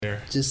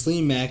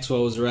Ghislaine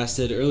Maxwell was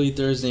arrested early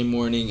Thursday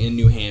morning in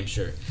New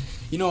Hampshire.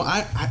 You know,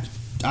 I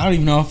don't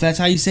even know if that's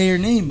how you say her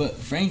name, but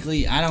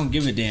frankly, I don't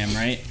give a damn,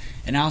 right?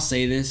 And I'll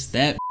say this,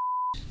 that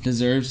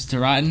deserves to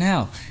rot in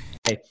hell.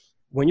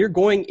 When you're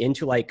going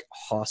into like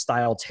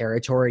hostile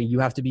territory, you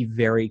have to be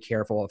very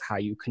careful of how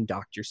you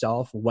conduct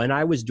yourself. When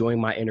I was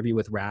doing my interview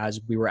with Raz,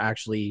 we were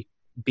actually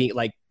being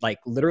like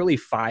literally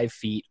 5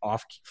 feet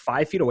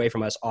away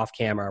from us off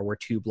camera were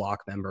 2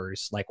 block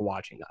members like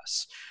watching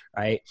us,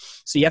 right?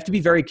 So you have to be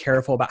very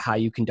careful about how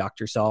you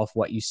conduct yourself,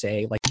 what you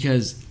say.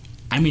 Because,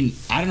 I mean,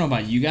 I don't know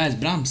about you guys,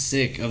 but I'm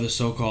sick of the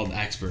so-called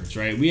experts,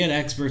 right? We had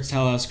experts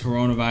tell us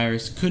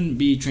coronavirus couldn't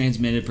be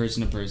transmitted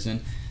person to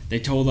person. They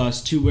told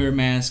us to wear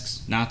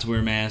masks, not to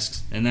wear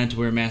masks, and then to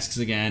wear masks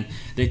again.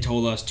 They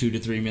told us 2 to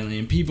 3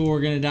 million people were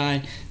going to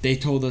die. They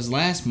told us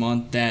last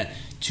month that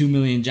 2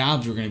 million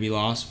jobs were going to be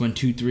lost when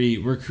 3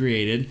 were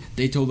created.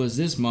 They told us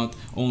this month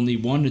only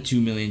 1 to 2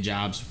 million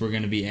jobs were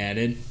going to be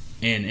added,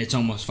 and it's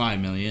almost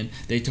 5 million.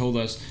 They told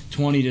us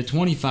 20 to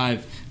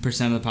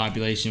 25% of the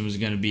population was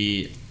going to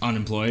be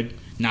unemployed.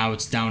 Now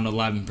it's down to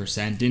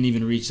 11%. Didn't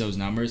even reach those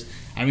numbers.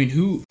 I mean,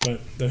 who?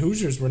 But the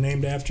Hoosiers were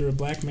named after a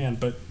black man,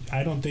 but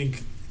I don't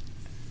think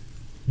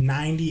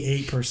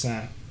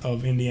 98%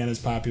 of Indiana's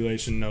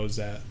population knows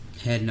that.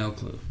 Had no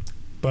clue.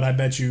 But I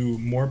bet you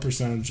more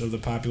percentage of the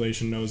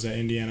population knows that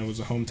Indiana was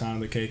a hometown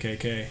of the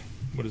KKK.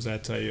 What does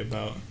that tell you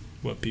about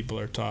what people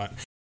are taught?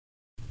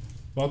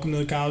 Welcome to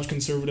the College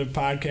Conservative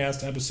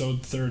Podcast,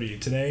 episode 30.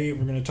 Today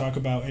we're going to talk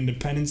about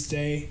Independence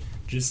Day,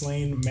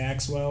 Ghislaine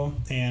Maxwell,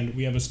 and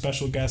we have a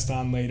special guest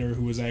on later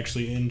who was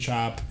actually in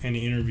CHOP and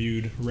he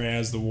interviewed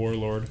Raz, the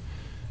warlord.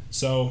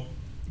 So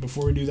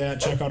before we do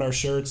that, check out our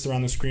shirts. They're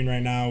on the screen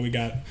right now. We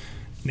got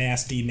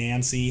Nasty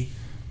Nancy.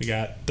 We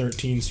got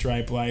 13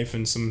 Stripe Life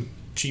and some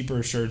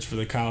cheaper shirts for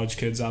the college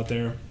kids out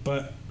there.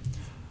 But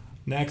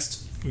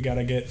next,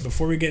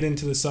 before we get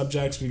into the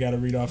subjects, we got to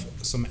read off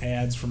some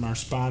ads from our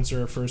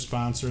sponsor, our first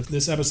sponsor.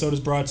 This episode is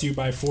brought to you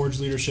by Forge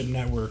Leadership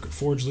Network.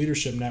 Forge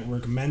Leadership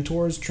Network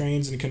mentors,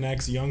 trains, and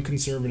connects young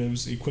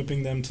conservatives,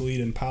 equipping them to lead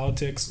in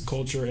politics,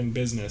 culture, and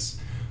business.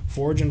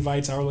 Forge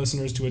invites our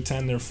listeners to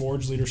attend their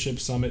Forge Leadership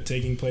Summit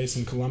taking place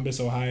in Columbus,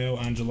 Ohio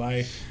on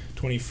July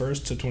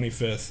 21st to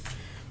 25th.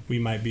 We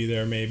might be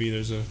there, maybe.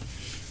 There's a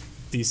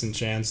decent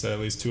chance that at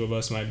least 2 of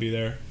us might be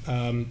there.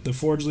 The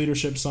Forge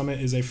Leadership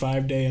Summit is a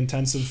 5-day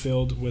intensive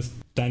filled with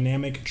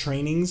dynamic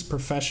trainings,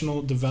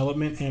 professional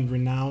development, and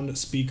renowned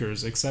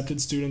speakers.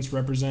 Accepted students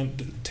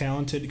represent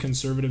talented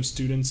conservative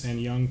students and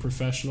young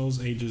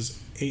professionals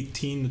ages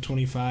 18 to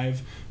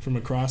 25 from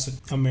across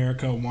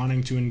America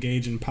wanting to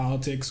engage in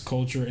politics,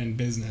 culture, and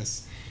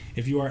business.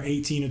 If you are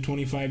 18 to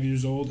 25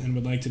 years old and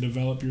would like to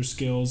develop your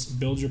skills,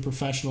 build your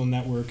professional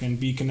network, and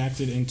be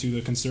connected into the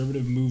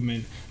conservative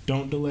movement,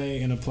 don't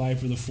delay and apply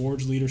for the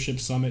Forge Leadership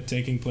Summit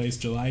taking place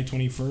July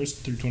 21st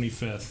through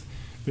 25th.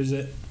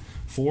 Visit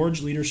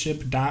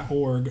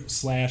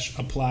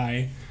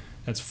forgeleadership.org/apply.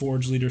 That's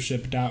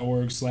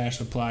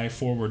forgeleadership.org/apply/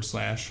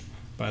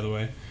 by the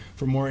way,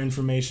 for more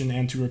information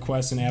and to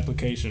request an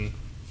application.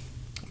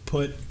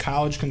 Put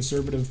College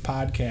Conservative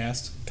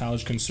Podcast,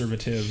 College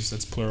Conservatives,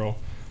 that's plural,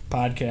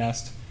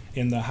 podcast,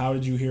 in the How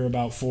Did You Hear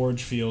About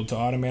Forge field to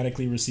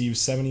automatically receive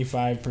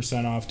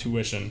 75% off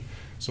tuition.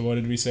 So what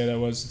did we say that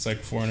was? It's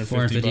like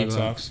 $450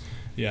 off.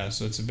 Yeah,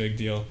 so it's a big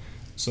deal.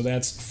 So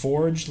that's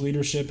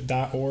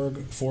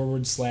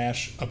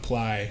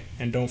forgeleadership.org/apply.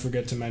 And don't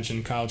forget to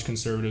mention College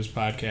Conservatives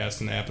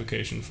Podcast in the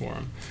application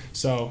form.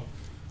 So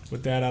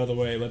with that out of the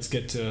way, let's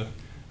get to,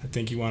 I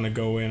think you want to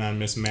go in on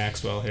Miss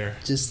Maxwell here.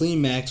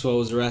 Ghislaine Maxwell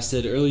was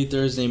arrested early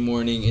Thursday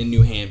morning in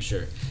New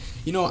Hampshire.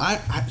 You know, I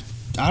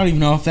don't even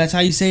know if that's how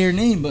you say her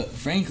name, but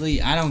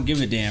frankly, I don't give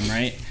a damn,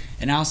 right?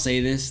 And I'll say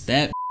this,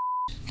 that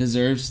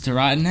deserves to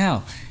rot in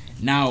hell.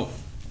 Now,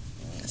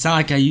 it's not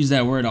like I use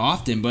that word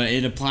often, but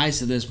it applies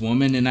to this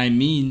woman, and I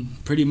mean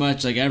pretty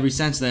much like every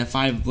sense of that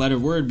 5-letter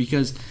word,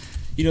 because,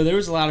 you know, there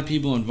was a lot of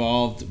people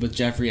involved with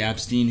Jeffrey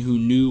Epstein who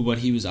knew what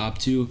he was up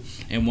to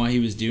and what he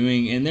was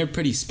doing, and they're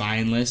pretty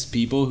spineless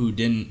people who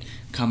didn't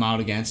come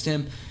out against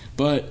him.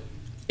 But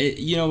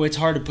it's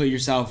hard to put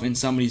yourself in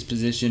somebody's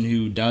position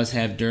who does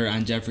have dirt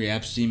on Jeffrey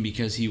Epstein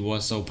because he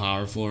was so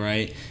powerful,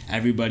 right?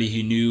 Everybody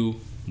who knew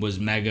was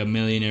mega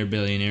millionaire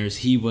billionaires.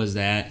 He was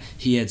that.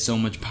 He had so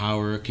much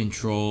power,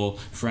 control,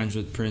 friends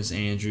with Prince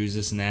Andrews,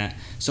 this and that.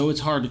 So it's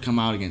hard to come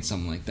out against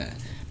something like that.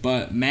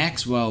 But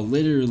Maxwell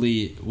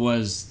literally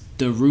was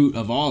the root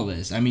of all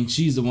this. I mean,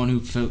 she's the one who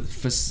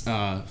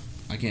facilitated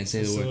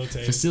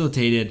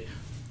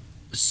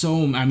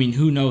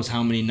who knows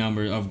how many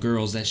number of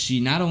girls that she,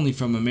 not only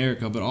from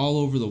America, but all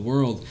over the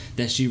world,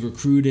 that she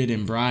recruited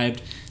and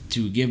bribed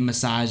to give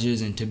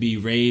massages and to be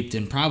raped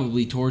and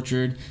probably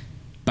tortured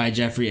by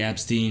Jeffrey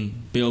Epstein,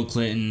 Bill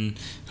Clinton,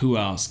 who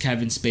else?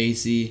 Kevin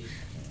Spacey.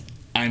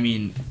 I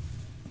mean,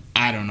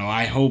 I don't know.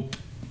 I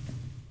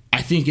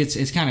think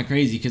it's kind of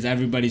crazy because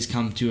everybody's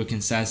come to a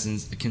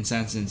consensus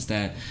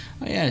that,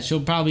 oh yeah,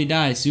 she'll probably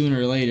die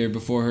sooner or later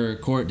before her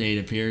court date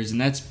appears, and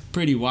that's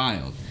pretty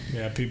wild.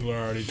 Yeah, people are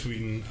already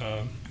tweeting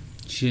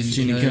she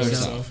didn't kill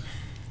herself.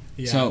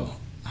 Yeah. So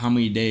how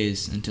many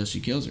days until she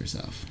kills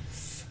herself.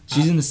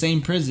 She's in the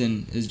same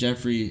prison as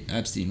Jeffrey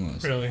Epstein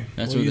was. Really?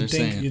 That's what they're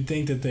saying. You'd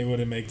think that they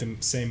wouldn't make the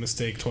same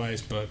mistake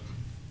twice, but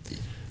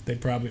they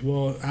probably...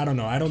 Well, I don't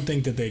know. I don't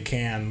think that they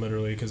can,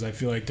 literally, because I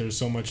feel like there's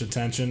so much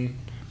attention.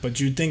 But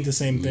you'd think the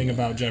same thing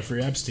about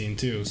Jeffrey Epstein,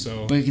 too.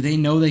 So. But they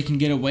know they can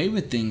get away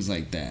with things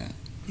like that.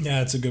 Yeah,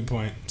 that's a good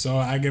point. So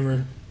I give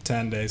her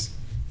 10 days.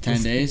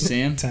 10 days,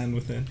 Sam? 10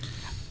 within.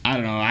 I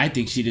don't know. I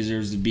think she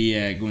deserves to be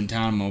at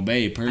Guantanamo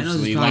Bay,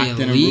 personally. I know Locked it's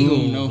in probably a illegal,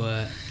 room. No.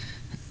 But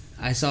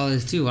I saw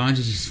this too. Why don't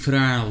you just put her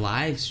on a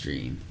live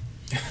stream?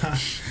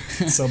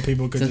 So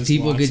people could just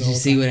people watch could the whole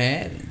just see time. what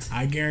happens.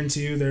 I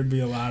guarantee you there'd be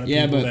a lot of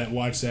people that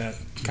watch that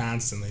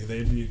constantly.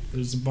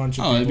 There's a bunch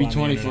of people. It'd be on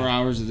 24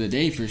 hours of the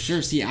day for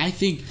sure. See, I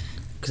think...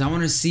 Because I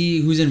want to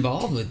see who's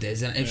involved with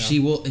this and if she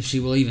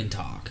will even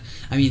talk.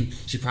 I mean,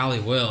 she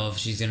probably will if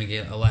she's going to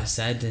get a less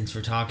sentence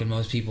for talking.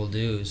 Most people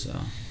do, so...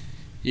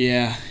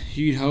 Yeah,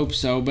 you'd hope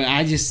so, but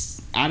I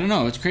don't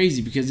know. It's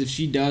crazy because if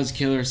she does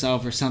kill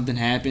herself or something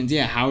happens,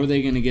 how are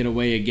they going to get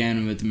away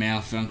again with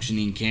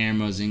malfunctioning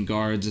cameras and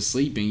guards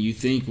sleeping? You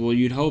think,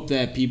 you'd hope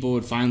that people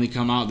would finally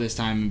come out this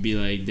time and be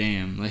like,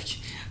 damn, like,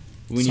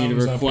 we need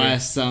to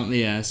request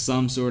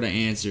some sort of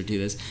answer to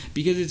this.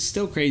 Because it's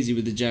still crazy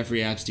with the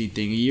Jeffrey Epstein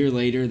thing. A year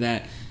later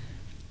that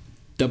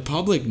the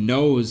public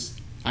knows,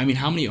 I mean,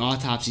 how many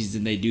autopsies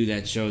did they do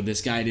that showed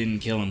this guy didn't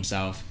kill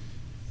himself?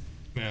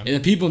 Yeah. The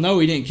people know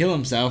he didn't kill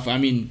himself. I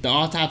mean, the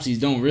autopsies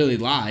don't really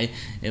lie,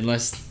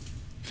 unless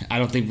I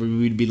don't think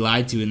we'd be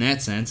lied to in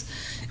that sense.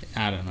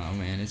 I don't know,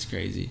 man. It's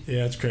crazy.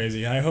 Yeah, it's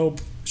crazy. I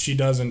hope she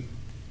doesn't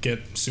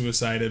get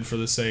suicided for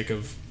the sake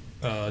of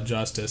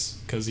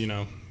justice, because,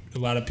 a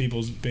lot of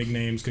people's big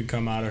names could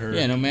come out of her.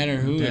 Yeah, no matter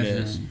who it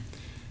is.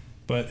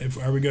 But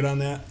are we good on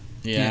that?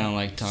 Yeah, I don't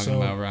like talking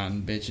about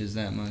rotten bitches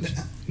that much.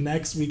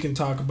 Next, we can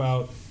talk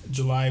about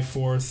July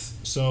 4th.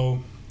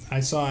 So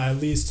I saw at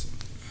least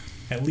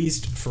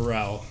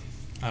Pharrell,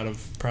 out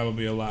of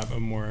probably a lot of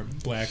more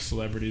black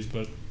celebrities,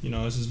 but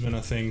this has been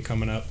a thing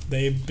coming up.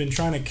 They've been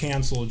trying to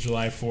cancel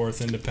July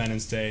 4th,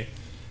 Independence Day,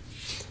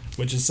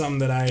 which is something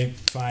that I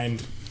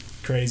find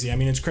crazy. I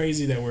mean, it's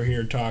crazy that we're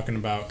here talking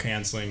about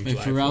canceling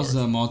July 4th. Pharrell's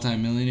the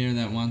multimillionaire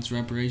that wants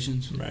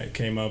reparations? Right,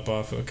 came up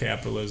off of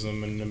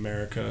capitalism in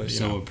America.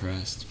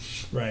 Oppressed.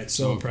 Right,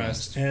 so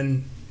oppressed.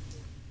 And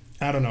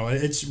I don't know,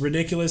 it's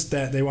ridiculous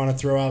that they want to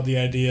throw out the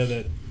idea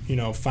that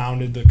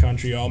founded the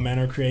country, all men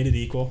are created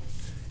equal.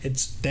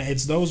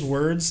 It's those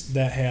words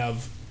that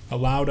have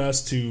allowed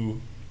us to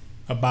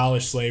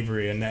abolish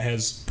slavery, and that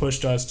has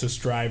pushed us to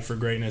strive for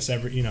greatness.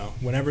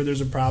 Whenever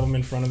there's a problem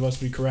in front of us,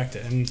 we correct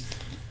it. And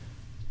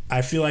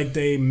I feel like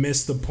they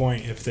miss the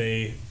point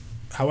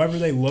however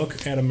they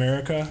look at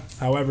America,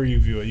 however you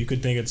view it. You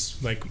could think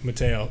it's like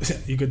Mateo.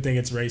 You could think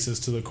it's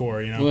racist to the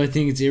core. Well, I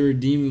think it's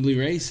irredeemably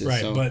racist.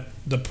 Right, so. But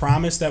the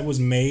promise that was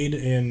made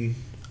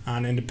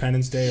on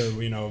Independence Day, or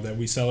that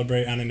we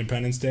celebrate on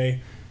Independence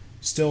Day,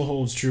 still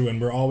holds true, and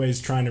we're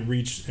always trying to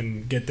reach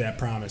and get that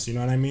promise. You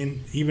know what I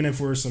mean? Even if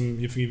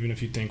even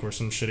if you think we're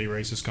some shitty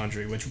racist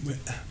country, which,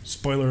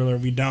 spoiler alert,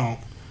 we don't.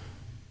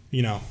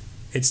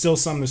 It's still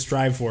something to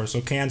strive for.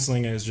 So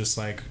canceling it is just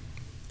like,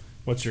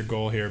 what's your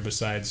goal here?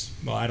 Besides,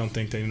 I don't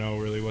think they know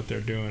really what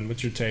they're doing.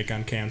 What's your take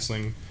on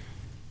canceling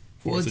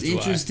 4th Well, it's of July?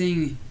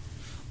 interesting.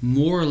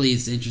 Morally,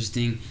 it's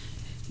interesting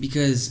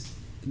because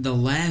the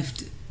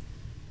left,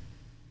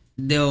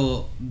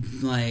 they'll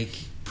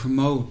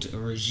promote a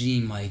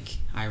regime like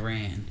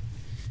Iran,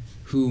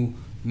 who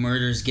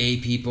murders gay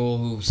people,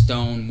 who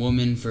stone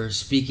women for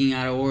speaking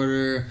out of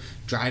order,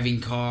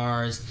 driving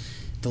cars.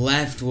 The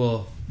left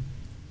will,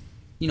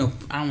 I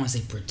don't want to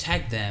say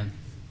protect them,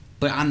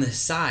 but on the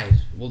side,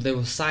 they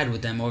will side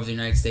with them over the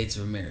United States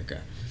of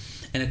America.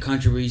 In a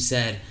country where you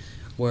said,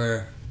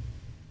 Pharrell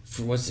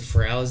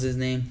is his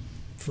name?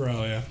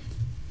 Pharrell, yeah.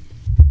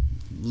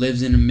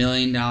 Lives in $1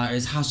 million.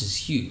 His house is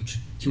huge.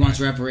 He wants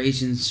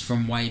reparations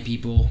from white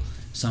people,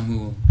 some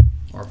who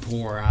are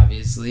poor,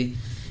 obviously.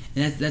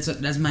 And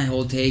that's my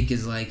whole take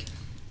is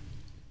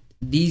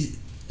these.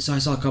 So I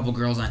saw a couple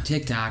girls on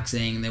TikTok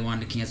saying they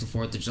wanted to cancel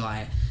 4th of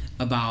July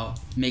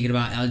make it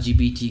about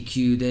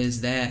LGBTQ, this,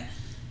 that.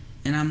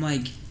 And I'm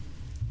like,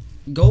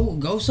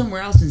 go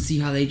somewhere else and see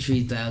how they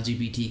treat the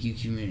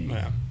LGBTQ community.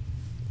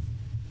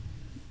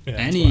 Yeah,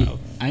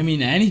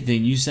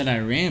 anything. You said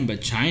Iran,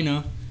 but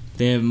China,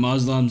 they have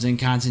Muslims in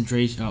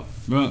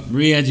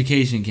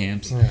re-education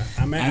camps.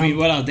 Yeah.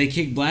 What else? They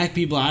kick black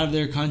people out of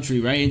their country,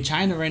 right? In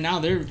China right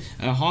now,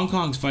 Hong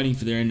Kong's fighting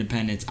for their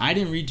independence. I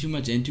didn't read too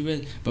much into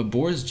it, but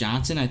Boris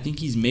Johnson, I think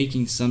he's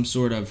making some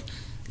sort of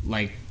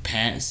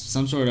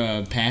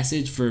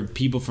passage for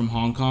people from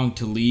Hong Kong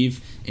to leave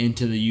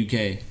into the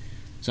UK.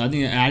 So I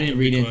didn't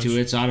read into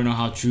it, so I don't know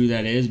how true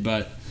that is,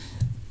 but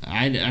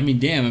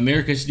damn,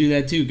 America should do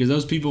that too, because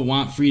those people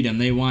want freedom.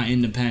 They want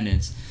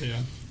independence. Yeah.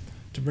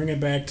 To bring it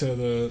back to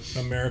the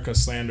America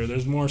slander,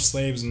 there's more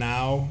slaves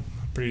now.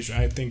 I'm pretty sure.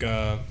 I think,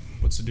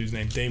 what's the dude's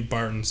name? Dave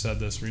Barton said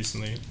this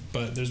recently.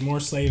 But there's more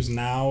slaves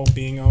now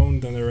being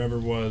owned than there ever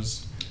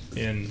was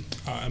in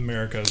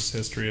America's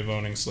history of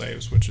owning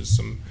slaves, which is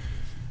some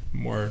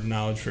more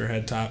knowledge for your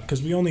head top.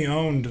 Because we only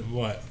owned,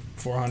 what,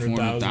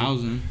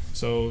 400,000?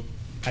 So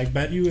I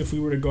bet you if we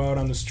were to go out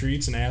on the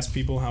streets and ask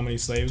people how many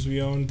slaves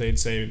we owned, they'd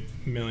say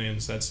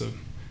millions. It's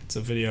a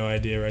video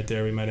idea right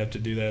there. We might have to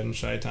do that in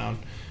Chi-Town.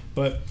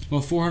 But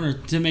well,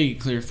 400 to make it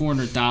clear,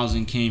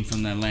 400,000 came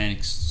from the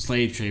Atlantic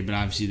slave trade, but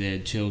obviously they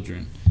had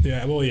children.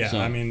 Yeah, well, yeah. So,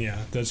 I mean, yeah,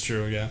 that's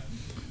true. Yeah,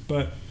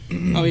 but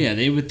oh yeah,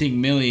 they would think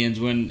millions.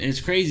 When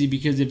it's crazy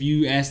because if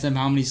you ask them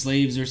how many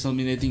slaves or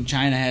something they think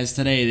China has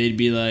today, they'd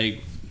be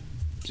like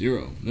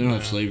 0. They don't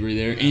have slavery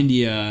there. Yeah.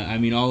 India, I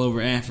mean, all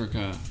over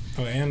Africa.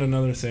 Oh, and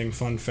another thing,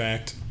 fun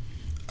fact: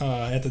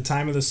 at the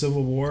time of the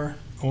Civil War,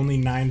 only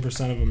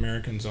 9% of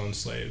Americans owned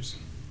slaves.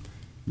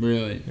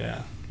 Really?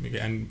 Yeah.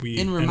 And we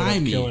ended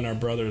up killing our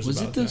brothers. Was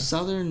about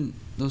it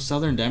those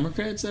Southern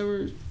Democrats that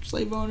were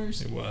slave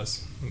owners? It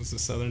was the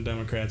Southern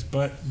Democrats,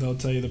 but they'll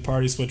tell you the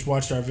party switch.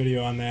 Watched our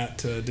video on that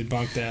to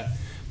debunk that.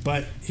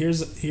 But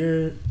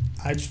here,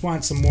 I just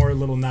want some more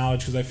little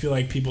knowledge because I feel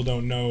like people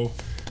don't know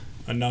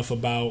enough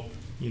about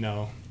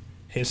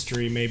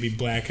history, maybe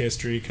Black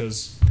history,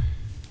 because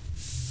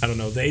I don't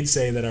know. They'd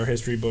say that our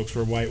history books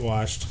were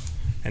whitewashed.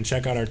 And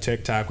check out our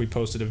TikTok. We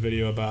posted a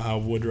video about how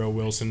Woodrow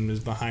Wilson is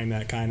behind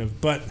that kind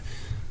of. But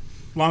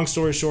long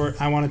story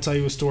short, I want to tell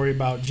you a story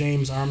about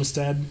James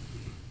Armistead.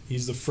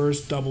 He's the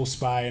first double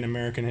spy in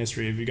American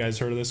history. Have you guys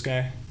heard of this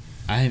guy?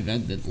 I have.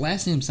 The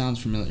last name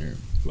sounds familiar.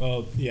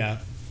 Well, yeah.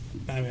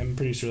 I'm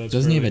pretty sure that's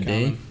Doesn't he have a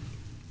common. day?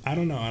 I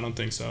don't know. I don't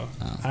think so.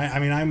 Oh.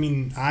 I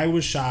mean, I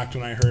was shocked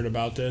when I heard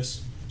about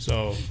this.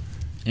 So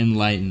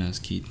enlighten us,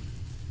 Keith.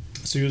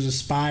 So he was a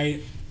spy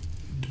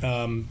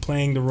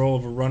playing the role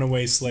of a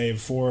runaway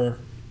slave for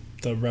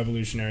the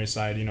revolutionary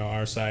side,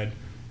 our side.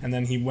 And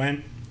then he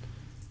went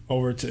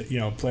over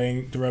to,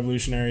 playing the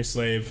revolutionary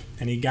slave,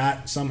 and he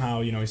got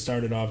somehow, he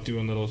started off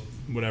doing little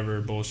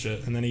whatever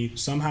bullshit, and then he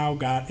somehow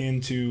got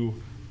into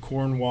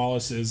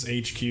Cornwallis's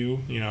HQ,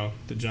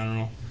 the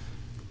general,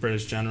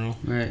 British general.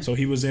 Right. So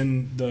he was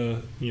in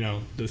the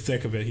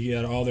thick of it. He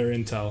had all their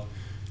intel.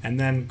 And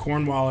then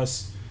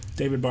Cornwallis,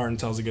 David Barton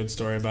tells a good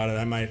story about it.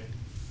 I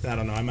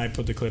might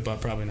put the clip up,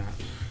 probably not.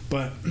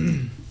 But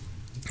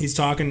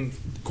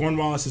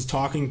Cornwallis is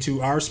talking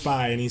to our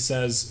spy, and he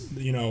says,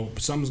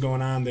 something's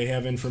going on. They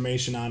have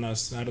information on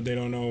us. They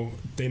don't know.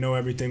 They know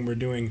everything we're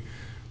doing.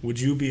 Would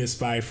you be a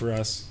spy for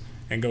us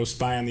and go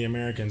spy on the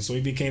Americans? So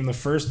he became the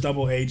first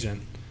double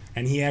agent,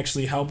 and he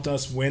actually helped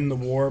us win the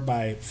war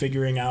by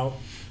figuring out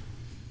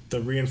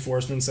the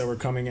reinforcements that were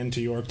coming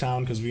into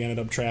Yorktown, because we ended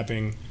up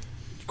trapping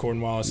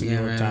Cornwallis in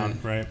Yorktown,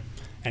 right?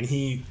 And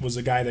he was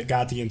the guy that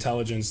got the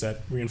intelligence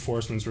that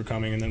reinforcements were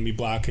coming, and then we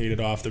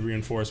blockaded off the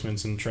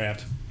reinforcements and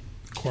trapped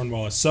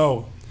Cornwallis.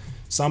 So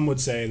some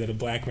would say that a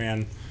black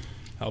man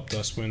helped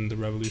us win the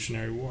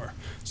Revolutionary War.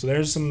 So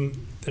there's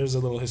a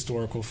little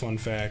historical fun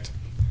fact,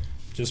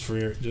 I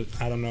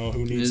don't know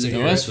who needs to hear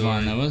it.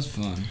 That was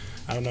fun.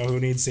 I don't know who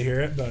needs to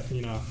hear it, but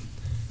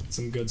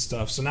some good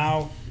stuff. So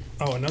now,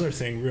 another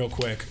thing, real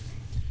quick,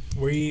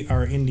 we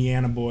are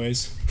Indiana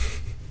boys.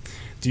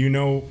 Do you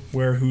know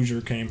where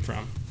Hoosier came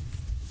from?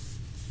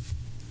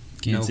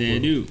 Can't say I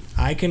do.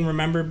 I can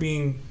remember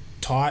being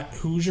taught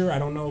Hoosier. I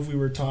don't know if we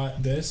were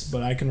taught this,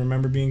 but I can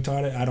remember being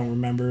taught it. I don't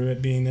remember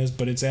it being this,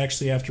 but it's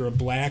actually after a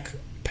black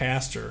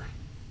pastor.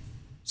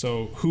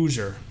 So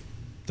Hoosier,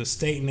 the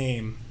state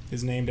name,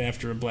 is named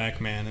after a black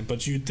man.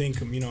 But you'd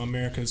think,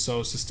 America is so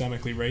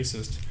systemically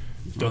racist.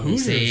 The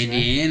Hoosiers, they say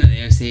Indiana.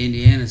 They say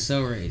Indiana's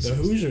so racist. The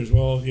Hoosiers,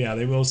 well, yeah,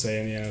 they will say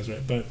Indiana's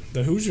right. But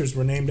the Hoosiers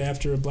were named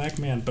after a black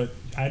man. But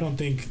I don't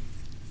think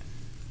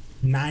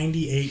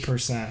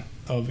 98%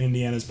 of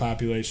Indiana's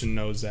population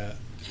knows that.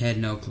 Had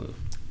no clue.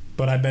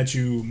 But I bet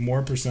you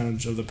more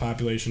percentage of the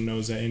population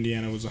knows that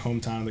Indiana was the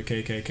hometown of the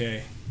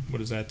KKK. What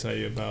does that tell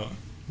you about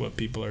what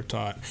people are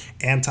taught?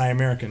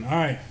 Anti-American. All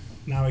right,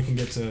 now we can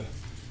get to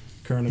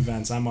current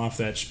events. I'm off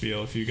that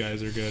spiel if you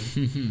guys are good.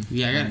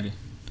 Yeah,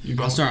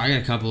 I'll start. I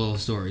got a couple little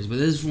stories, but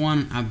this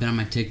one, I've been on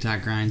my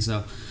TikTok grind.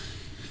 So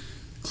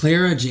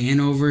Clara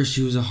Janover,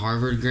 she was a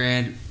Harvard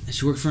grad.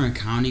 She worked for an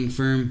accounting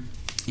firm,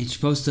 and she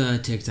posted a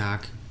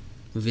TikTok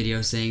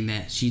video saying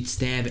that she'd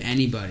stab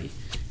anybody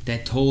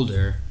that told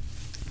her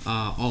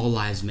all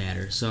lives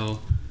matter. So,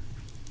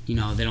 they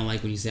don't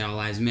like when you say all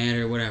lives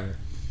matter, whatever.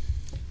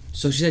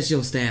 So she said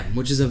she'll stab him,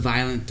 which is a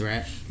violent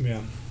threat.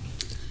 Yeah.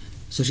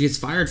 So she gets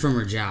fired from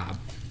her job.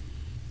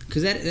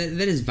 Because that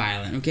is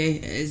violent, okay?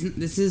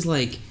 This is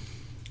like...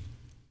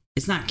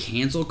 It's not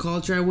cancel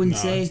culture, I wouldn't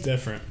say. No, it's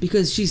different.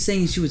 Because she's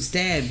saying she would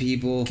stab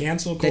people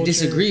that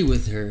disagree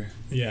with her.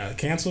 Yeah,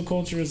 cancel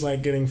culture is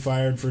like getting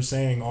fired for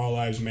saying all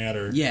lives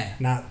matter. Yeah.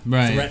 Not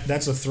right. Threat.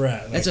 That's a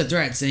threat. That's a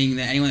threat, saying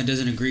that anyone that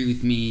doesn't agree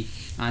with me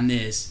on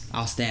this,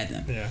 I'll stab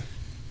them. Yeah.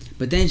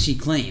 But then she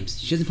claims,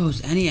 she doesn't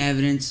post any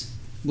evidence,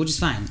 which is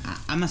fine.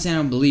 I'm not saying I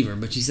don't believe her,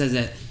 but she says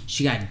that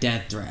she got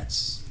death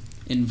threats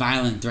and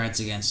violent threats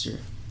against her.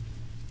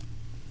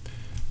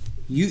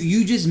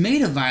 You just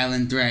made a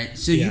violent threat,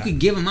 so you could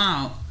give them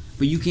out,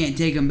 but you can't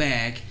take them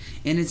back.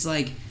 And it's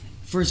like,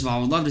 first of all,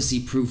 I would love to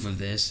see proof of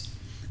this.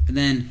 And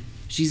then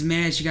She's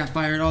mad she got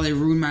fired. Oh, they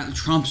ruined my...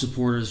 Trump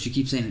supporters. She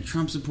keeps saying it.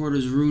 Trump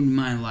supporters ruined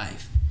my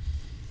life.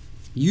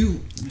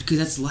 Because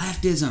that's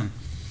leftism.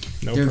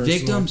 No They're personal.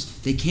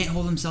 victims. They can't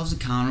hold themselves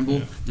accountable.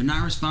 Yeah. They're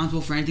not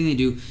responsible for anything they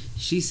do.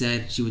 She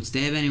said she would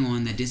stab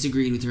anyone that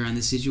disagreed with her on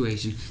this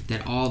situation,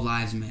 that all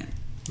lives matter.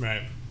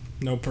 Right.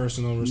 No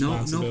personal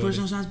responsibility. No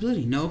personal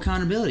responsibility. No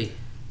accountability.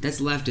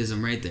 That's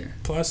leftism right there.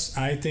 Plus,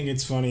 I think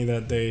it's funny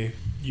that they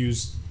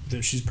use...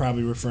 that she's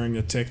probably referring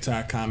to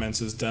TikTok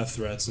comments as death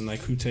threats, and like,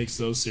 who takes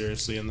those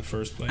seriously in the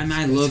first place? I mean,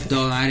 I looked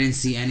though, I didn't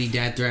see any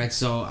death threats,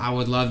 so I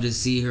would love to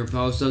see her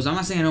post those. I'm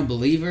not saying I don't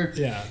believe her,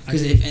 Yeah,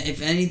 because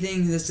if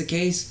anything, that's the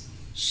case.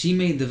 She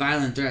made the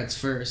violent threats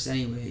first,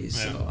 anyways.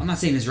 Yeah. So I'm not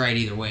saying it's right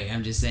either way.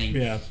 I'm just saying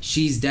Yeah.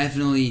 she's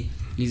definitely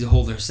needs to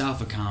hold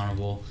herself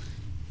accountable.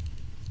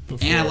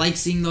 Before, And I like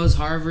seeing those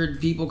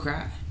Harvard people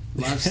cry.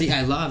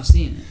 I love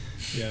seeing it.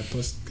 Yeah,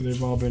 plus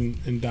they've all been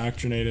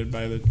indoctrinated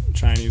by the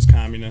Chinese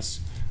communists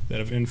that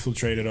have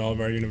infiltrated all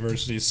of our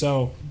universities.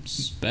 So,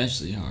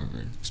 Especially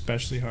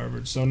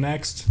Harvard. So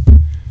next,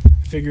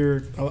 I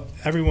figure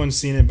everyone's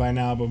seen it by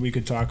now, but we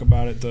could talk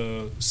about it.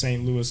 The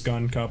St. Louis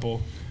gun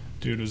couple.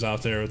 Dude was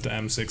out there with the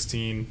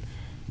M16.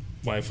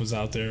 Wife was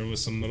out there with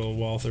some little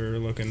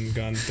Walther-looking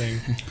gun thing.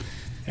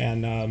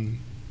 And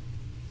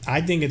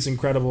I think it's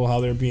incredible how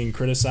they're being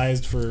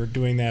criticized for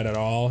doing that at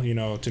all. You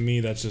know, to me,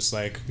 that's just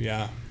like,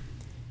 yeah,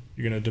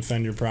 you're going to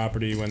defend your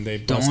property when they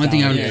The bust only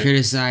thing I out would here.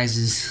 criticize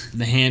is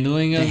The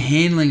handling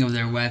of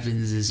their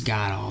weapons is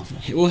god awful.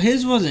 Well,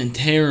 his wasn't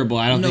terrible,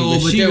 I don't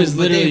think. But she they, was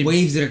literally... they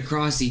waved it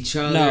across each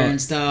other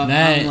and stuff.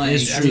 That I'm like,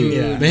 is true. dude,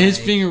 Yeah. But his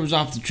like, finger was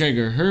off the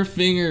trigger. Her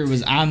finger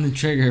was on the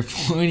trigger,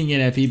 pointing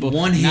it at people.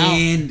 one Now-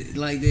 hand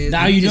like this.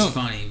 now It's you just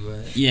don't- funny,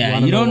 but Yeah,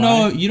 Wanna you don't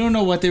know know. why? You don't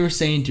know what they were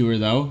saying to her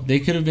though. They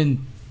could have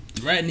been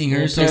threatening her,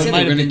 Well, so they it said might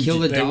they were have gonna been. kill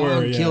the they dog,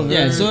 were, yeah. kill her.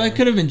 Yeah, so it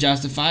could have been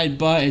justified,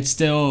 but it's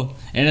still.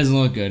 It doesn't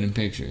look good in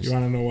pictures. You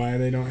want to know why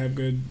they don't have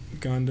good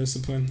gun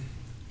discipline?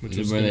 Which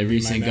is Were gonna they be my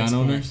recent next gun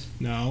point. owners?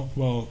 No.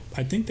 Well,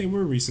 I think they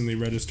were recently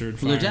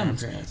registered Well, they're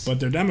firearms. Democrats. But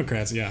they're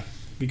Democrats, yeah.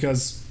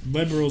 Because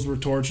liberals were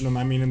torching them.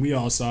 I mean, and we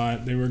all saw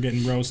it. They were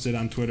getting roasted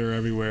on Twitter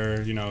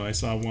everywhere. You know, I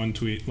saw one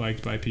tweet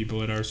liked by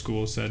people at our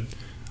school said,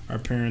 our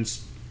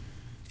parents...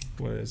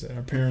 What is it?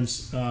 Our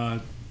parents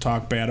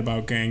talk bad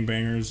about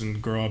gangbangers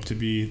and grow up to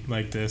be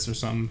like this or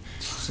something.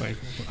 It's like...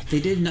 they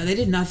did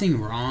nothing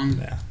wrong.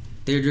 Yeah.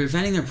 They're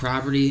defending their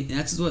property.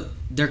 That's what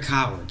they're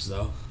cowards,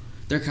 though.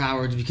 They're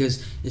cowards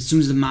because as soon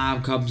as the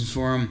mob comes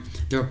for them,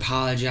 they're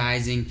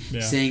apologizing,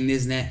 Yeah. saying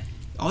this and that.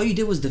 All you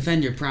did was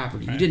defend your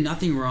property. You Right. did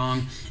nothing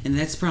wrong, and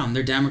that's the problem.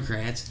 They're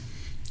Democrats,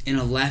 and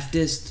a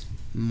leftist,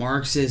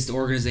 Marxist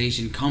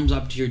organization comes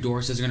up to your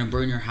door, says they're going to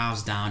burn your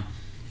house down,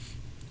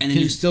 and then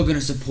you're still going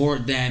to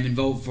support them and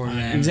vote for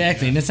them.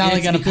 Exactly, and it's not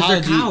like an because they're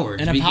apology.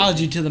 cowards, An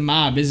apology to the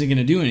mob isn't going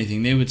to do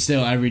anything. They would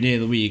still every day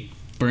of the week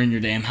burn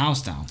your damn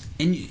house down.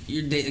 And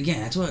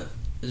again, that's what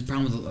the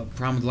problem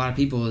with a lot of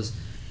people is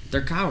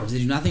they're cowards. They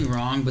do nothing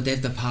wrong, but they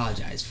have to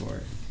apologize for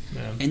it.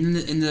 Yeah. And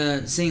in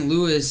the St.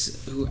 Louis,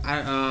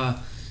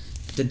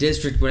 the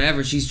district,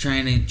 whatever, she's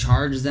trying to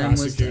charge them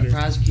with the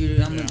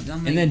prosecutor.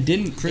 And then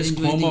didn't Chris they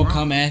didn't do anything Cuomo wrong.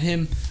 come at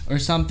him or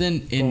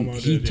something? And Cuomo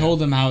he did,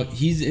 told him how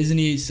isn't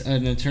he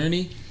an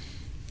attorney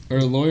or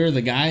a lawyer?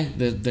 The guy,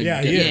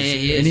 Yeah, he is.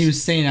 he is. And he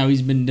was saying how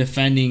he's been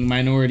defending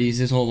minorities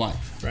his whole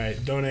life. Right,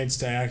 donates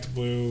to Act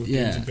Blue.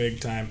 Yeah. Dude's a big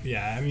time.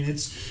 Yeah, I mean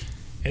it's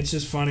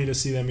just funny to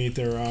see them eat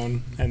their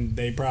own, and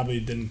they probably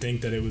didn't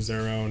think that it was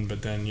their own,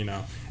 but then Yeah.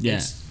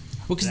 it's-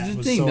 Well, because that the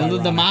was thing, so the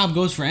ironic. mob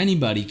goes for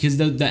anybody. Because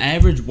the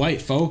average white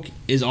folk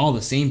is all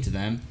the same to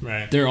them.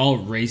 Right. They're all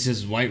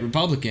racist white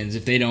Republicans.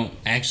 If they don't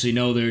actually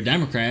know they're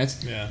Democrats,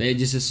 Yeah. they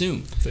just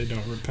assume. they don't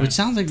repent. Which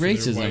sounds like for their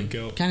racism. white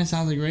guilt. Kind of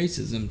sounds like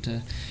racism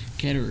to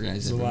categorize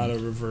There's a everyone. lot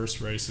of reverse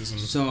racism.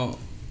 So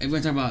if we're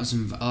talking about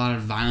a lot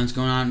of violence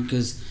going on,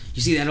 because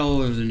you see that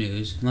all over the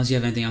news. Unless you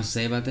have anything else to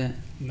say about that.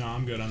 No,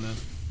 I'm good on that.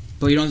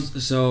 But you don't.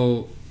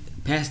 So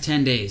past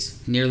 10 days,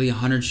 nearly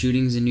 100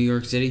 shootings in New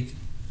York City.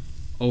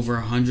 Over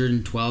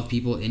 112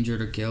 people injured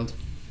or killed.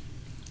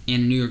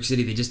 And in New York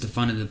City, they just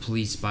defunded the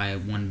police by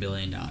 $1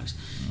 billion.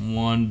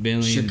 $1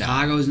 billion.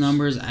 Chicago's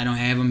numbers, I don't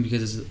have them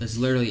because it's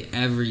literally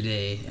every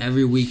day,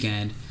 every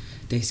weekend,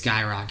 they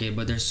skyrocket.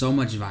 But there's so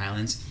much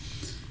violence.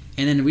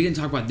 And then we didn't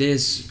talk about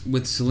this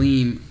with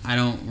Saleem, I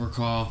don't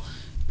recall.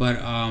 But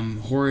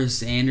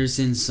Horace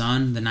Anderson's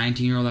son, the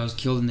 19-year-old that was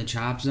killed in the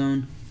chop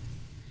zone.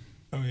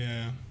 Oh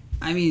yeah.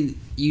 I mean,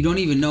 you don't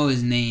even know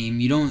his name.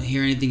 You don't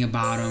hear anything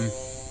about him.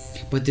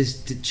 But the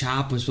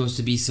chop was supposed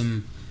to be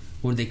some,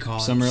 what do they call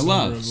it? Summer of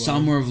Love.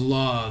 Summer of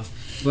Love.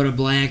 But a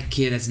black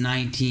kid that's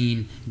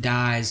 19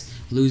 dies,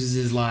 loses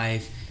his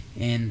life,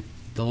 and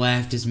the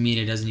leftist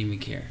media doesn't even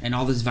care. And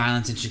all this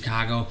violence in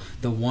Chicago.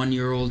 The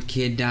 1-year-old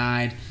kid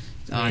died.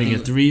 I think a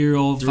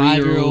 3-year-old,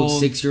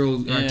 5-year-old,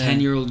 6-year-old, or yeah.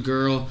 10-year-old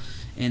girl.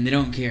 And they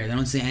don't care. They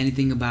don't say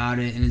anything about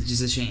it, and it's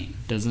just a shame.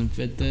 Doesn't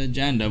fit the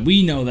agenda.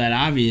 We know that,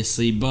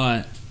 obviously,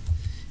 but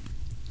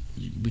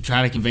we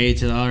try to convey it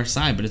to the other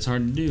side, but it's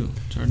hard to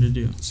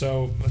do.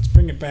 So let's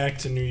bring it back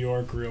to New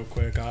York real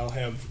quick. I'll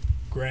have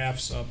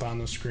graphs up on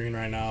the screen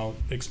right now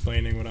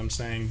explaining what I'm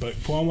saying, but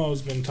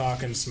Cuomo's been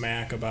talking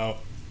smack about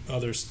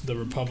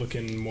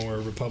more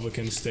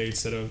Republican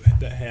states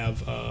that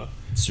have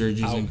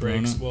surges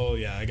outbreaks. in corona. Well,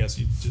 yeah, I guess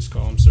you just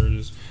call them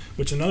surges.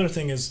 Which another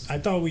thing is, I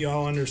thought we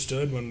all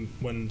understood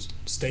when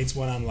states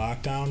went on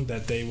lockdown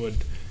that they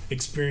would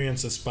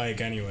experience a spike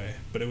anyway,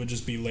 but it would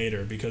just be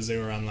later because they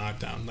were on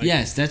lockdown. Like,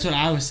 yes, that's what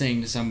I was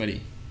saying to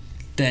somebody.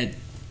 That,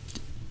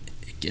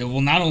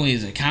 well, not only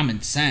is it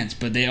common sense,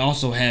 but they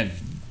also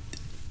have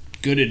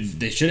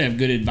they should have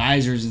good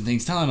advisors and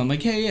things telling them,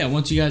 like, hey, yeah,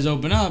 once you guys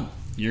open up,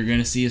 you're going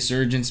to see a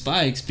surge in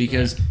spikes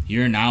because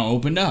you're now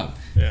opened up.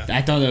 Yeah.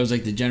 I thought that was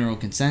like the general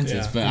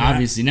consensus, but and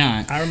obviously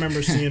not. I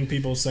remember seeing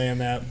people saying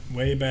that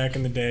way back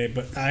in the day,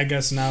 but I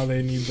guess now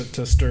they need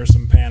to stir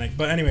some panic.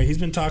 But anyway, he's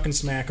been talking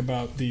smack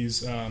about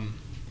these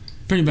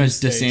pretty much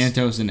states.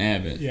 DeSantis and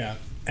Abbott. Yeah.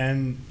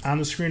 And on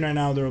the screen right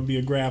now, there will be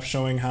a graph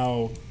showing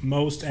how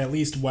most, at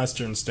least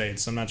Western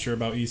states, I'm not sure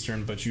about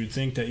Eastern, but you'd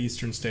think that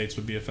Eastern states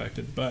would be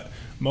affected. But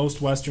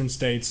most Western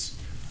states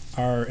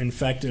are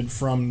infected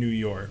from New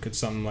York. It's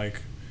something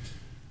like,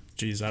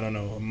 I don't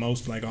know,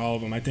 most, like all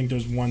of them. I think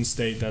there's one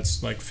state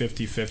that's like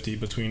 50-50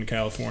 between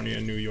California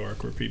and New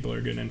York where people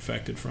are getting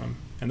infected from.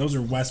 And those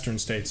are Western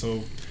states.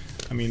 So,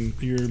 I mean,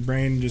 your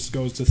brain just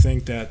goes to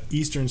think that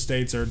Eastern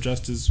states are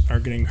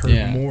getting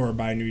hurt more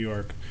by New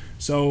York.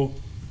 So,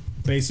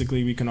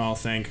 basically, we can all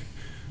thank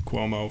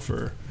Cuomo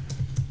for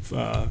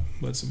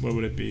what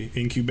would it be?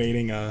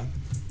 Incubating the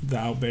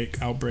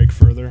outbreak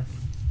further.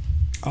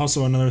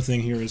 Also, another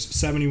thing here is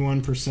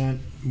 71%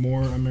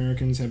 more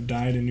Americans have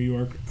died in New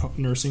York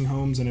nursing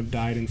homes than have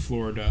died in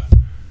Florida,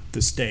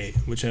 the state,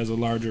 which has a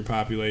larger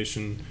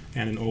population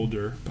and an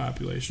older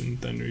population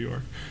than New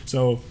York.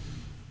 So,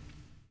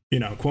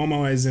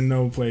 Cuomo is in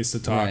no place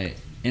to talk. Right.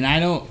 And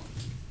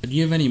do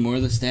you have any more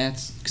of the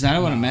stats? Because I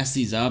don't want to mess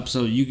these up,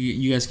 so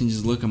you guys can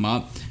just look them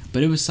up.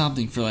 But it was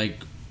something for like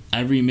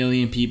every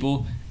million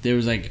people, there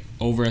was like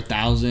over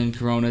 1,000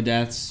 corona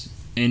deaths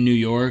in New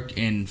York.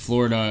 In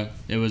Florida,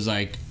 it was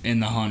like in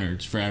the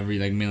hundreds for every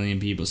like million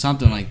people,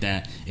 something like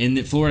that.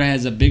 And Florida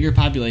has a bigger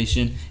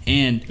population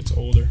and it's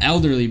older,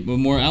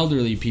 more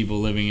elderly people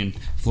living in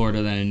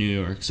Florida than in New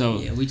York. So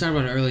yeah, we talked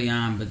about it early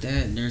on, but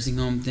that nursing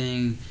home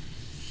thing.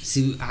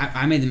 See,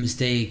 I made the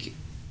mistake.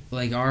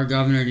 Like, our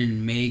governor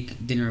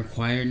didn't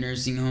require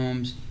nursing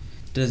homes.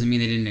 Doesn't mean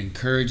they didn't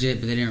encourage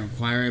it, but they didn't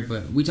require it.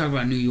 But we talked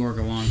about New York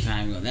a long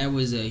time ago. That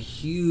was a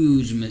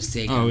huge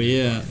mistake. Oh,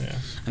 yeah.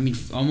 I mean,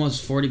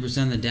 almost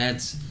 40% of the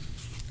deaths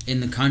in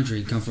the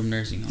country come from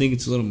nursing homes. I think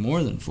it's a little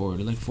more than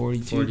 40, like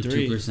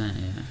 42%,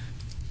 yeah.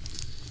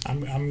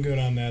 I'm good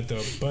on that,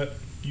 though. But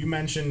you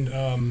mentioned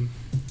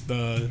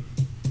the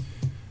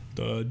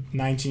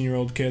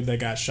 19-year-old kid that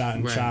got shot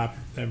and chopped.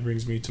 That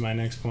brings me to my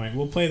next point.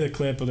 We'll play the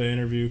clip of the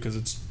interview because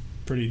it's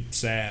pretty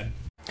sad.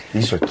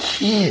 These are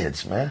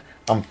kids, man.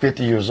 I'm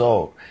 50 years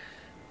old.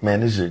 Man,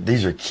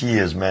 these are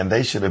kids, man.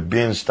 They should have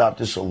been stopped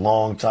this a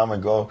long time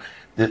ago.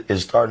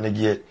 It's starting to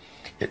get,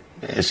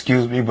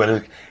 excuse me,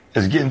 but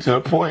it's getting to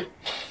a point,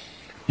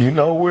 it's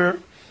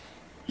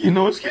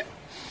getting.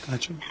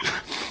 Gotcha.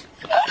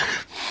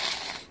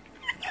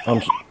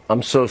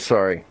 I'm so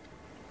sorry.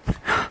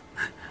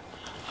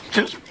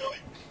 Just really.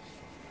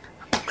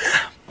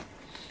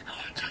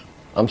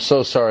 I'm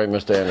so sorry,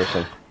 Mr.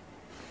 Anderson.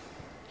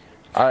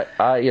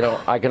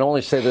 I can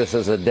only say this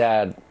as a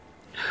dad.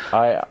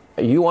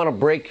 You want to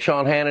break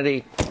Sean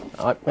Hannity?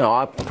 I'm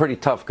a pretty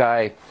tough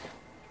guy.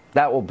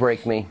 That will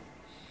break me.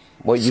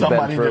 What you've been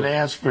through. Somebody that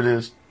asked for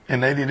this,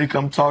 and they need to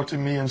come talk to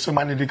me, and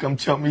somebody need to come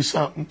tell me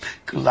something,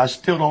 because I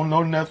still don't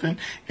know nothing,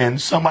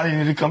 and somebody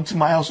need to come to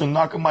my house and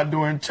knock on my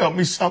door and tell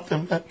me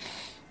something.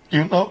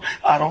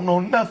 I don't know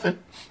nothing.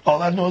 All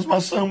I know is my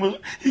son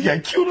he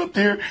got killed up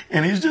there,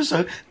 and he's just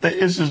a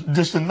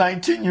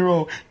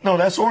 19-year-old. No,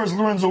 that's Horace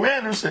Lorenzo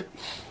Anderson.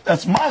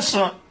 That's my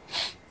son,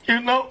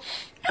 and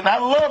I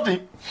loved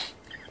him,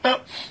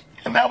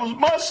 and that was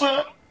my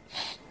son.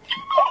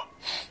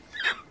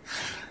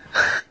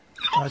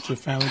 Gotcha,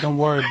 family. Don't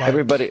worry about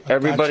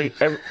everybody.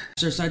 The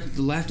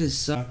left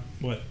is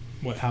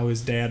how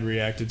his dad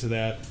reacted to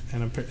that,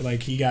 and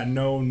like he got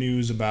no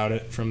news about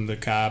it from the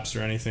cops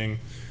or anything,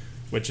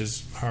 which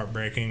is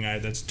heartbreaking.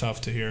 That's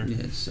tough to hear.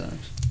 Yeah, it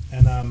sucks.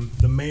 And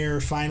the mayor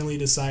finally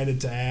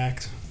decided to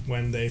act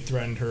when they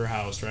threatened her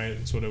house, right?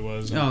 That's what it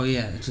was. Oh,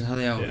 yeah. That's how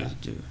they always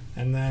do.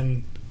 And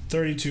then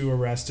 32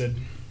 arrested.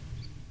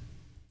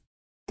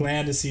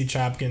 Glad to see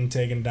Chopkin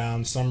taken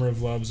down. Summer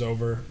of Love's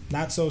over.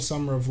 Not so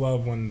Summer of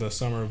Love when the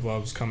Summer of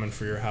Love's coming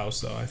for your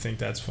house, though. I think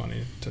that's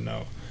funny to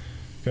know.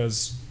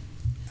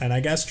 And I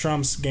guess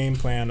Trump's game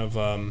plan of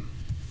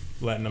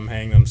letting them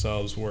hang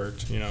themselves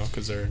worked,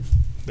 because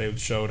they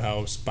showed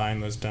how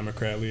spineless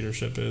Democrat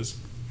leadership is.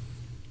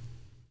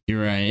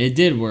 You're right. It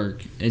did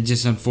work. It's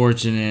just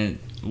unfortunate.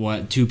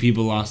 Two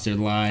people lost their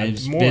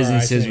lives.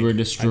 Businesses were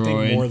destroyed.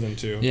 I think more than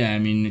two. Yeah, I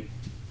mean, it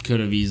could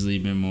have easily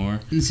been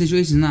more. And the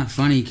situation's not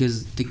funny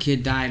because the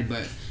kid died,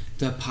 but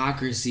the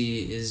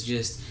hypocrisy is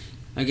just,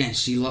 again,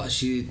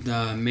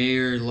 the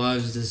mayor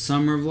loves the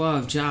Summer of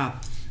Love,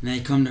 Chop. and they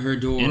come to her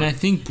door. And I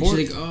think she's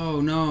like,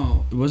 "Oh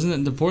no!" Wasn't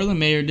it the Portland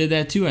mayor did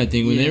that too? I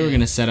think when they were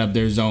gonna set up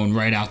their zone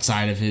right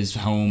outside of his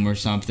home or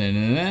something,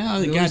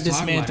 and it got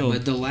dismantled.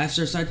 But the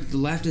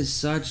left is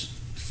such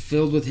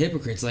filled with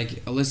hypocrites.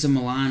 Like Alyssa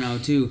Milano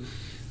too.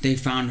 They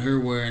found her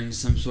wearing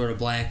some sort of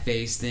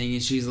blackface thing,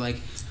 and she's like,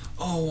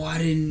 "Oh, I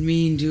didn't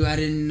mean to. I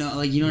didn't know."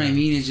 Like, you know what I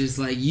mean? It's just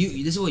like,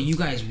 this is what you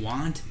guys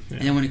want,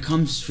 and then when it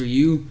comes for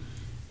you,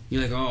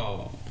 you're like,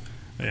 "Oh."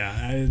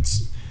 Yeah,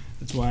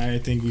 that's why I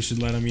think we should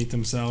let them eat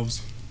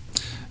themselves.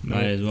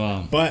 Might as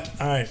well. But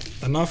all right,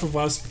 enough of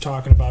us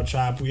talking about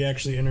Chop. We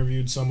actually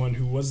interviewed someone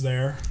who was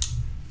there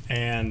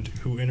and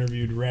who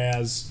interviewed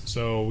Raz.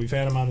 So we've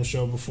had him on the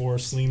show before,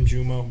 Saleem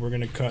Juma. We're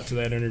gonna cut to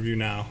that interview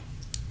now.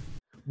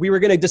 We were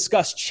going to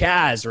discuss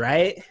Chaz,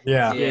 right?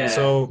 Yeah.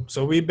 So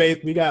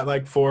we got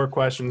like 4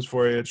 questions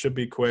for you. It should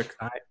be quick.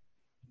 All right.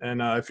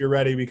 And if you're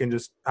ready, we can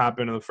just hop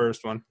into the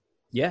first one.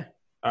 Yeah.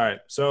 All right.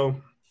 So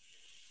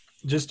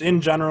just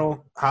in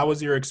general, how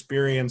was your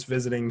experience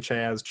visiting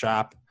Chaz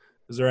Chop?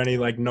 Is there any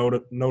like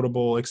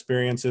notable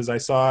experiences? I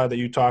saw that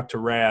you talked to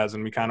Raz,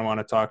 and we kind of want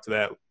to talk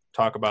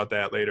about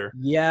that later.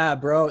 Yeah,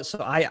 bro.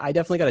 So I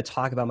definitely got to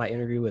talk about my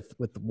interview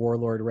with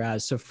Warlord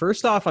Raz. So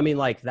first off, I mean,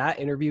 like that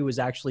interview was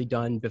actually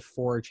done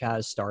before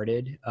Chaz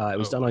started. It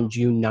was done on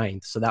June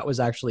 9th. So that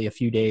was actually a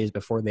few days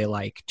before they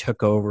like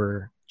took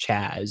over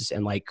Chaz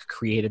and like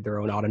created their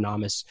own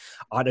autonomous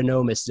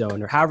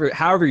zone, or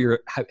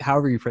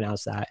however you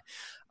pronounce that.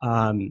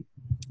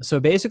 So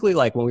basically,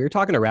 like when we were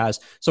talking to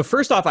Raz, so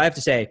first off, I have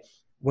to say,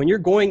 when you're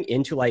going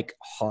into like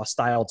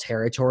hostile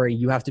territory,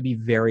 you have to be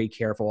very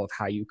careful of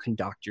how you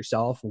conduct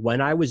yourself. When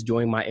I was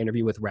doing my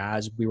interview with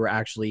Raz, we were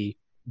actually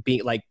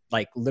being like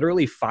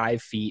literally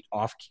 5 feet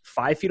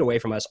away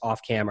from us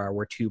off camera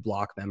were 2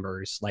 block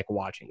members like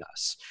watching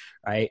us.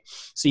 Right.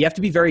 So you have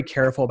to be very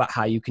careful about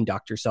how you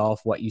conduct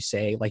yourself, what you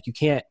say. Like you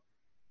can't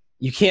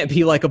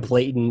be like a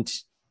blatant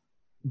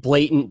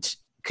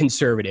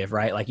conservative,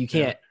 right? Like you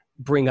can't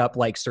bring up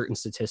like certain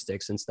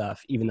statistics and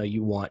stuff, even though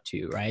you want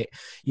to, right?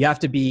 You have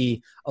to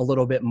be a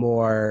little bit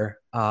more,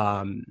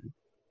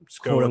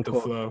 just go with the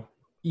flow.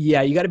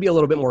 Yeah, you got to be a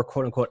little bit more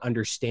quote unquote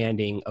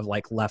understanding of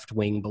like left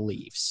wing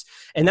beliefs,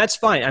 and that's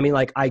fine. I mean,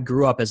 like I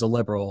grew up as a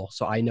liberal,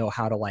 so I know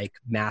how to like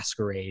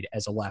masquerade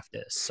as a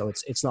leftist. So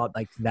it's not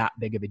like that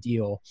big of a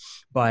deal,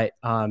 but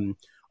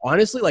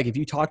honestly, like if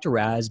you talk to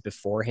Raz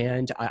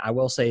beforehand, I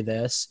will say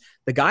this: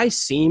 the guy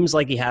seems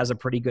like he has a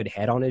pretty good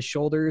head on his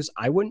shoulders.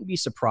 I wouldn't be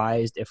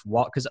surprised if,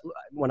 because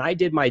when I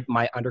did my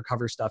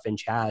undercover stuff in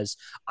Chaz,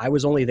 I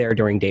was only there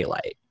during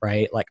daylight,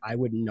 right? Like I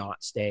would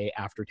not stay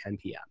after 10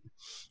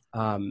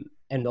 p.m.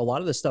 And a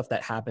lot of the stuff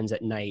that happens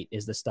at night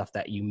is the stuff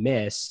that you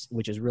miss,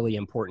 which is really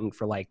important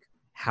for like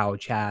how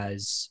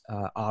Chaz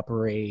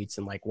operates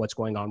and like what's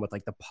going on with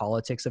like the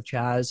politics of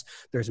Chaz.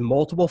 There's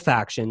multiple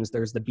factions.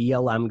 There's the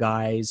BLM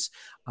guys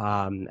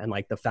and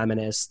like the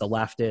feminists, the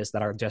leftists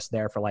that are just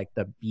there for like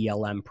the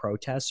BLM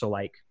protests. So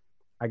like,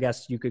 I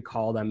guess you could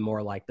call them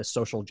more like the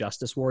social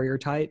justice warrior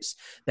types.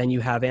 Then you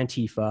have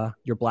Antifa,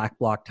 your black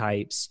bloc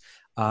types.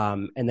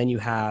 And then you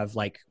have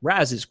like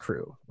Raz's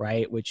crew,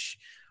 right? Which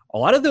a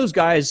lot of those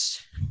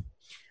guys,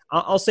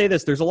 I'll say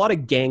this, there's a lot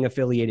of gang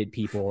affiliated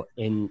people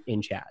in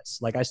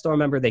Chaz. Like I still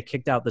remember they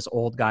kicked out this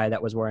old guy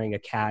that was wearing a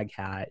CAG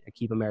hat, a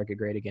Keep America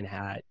Great Again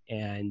hat.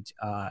 And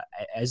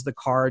as the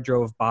car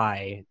drove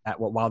by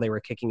while they were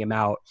kicking him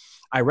out,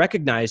 I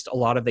recognized a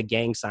lot of the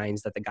gang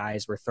signs that the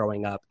guys were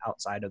throwing up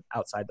outside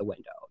the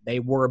window. They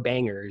were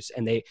bangers,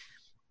 and they,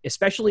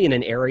 especially in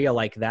an area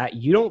like that,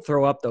 you don't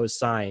throw up those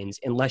signs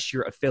unless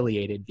you're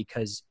affiliated,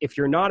 because if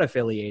you're not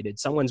affiliated,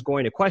 someone's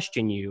going to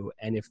question you.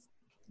 And if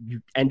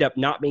you end up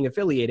not being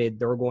affiliated,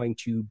 they're going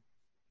to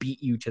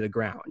beat you to the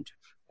ground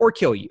or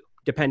kill you,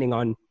 depending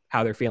on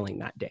how they're feeling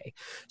that day.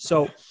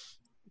 So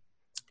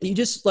you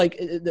just like,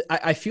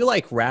 I feel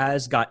like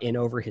Raz got in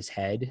over his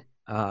head.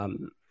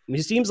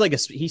 He seemed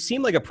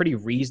like a pretty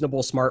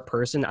reasonable, smart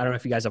person. I don't know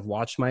if you guys have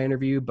watched my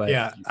interview, but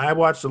yeah, I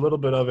watched a little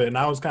bit of it, and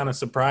I was kind of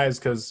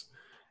surprised because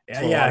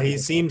he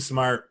seemed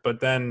smart, but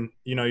then,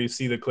 you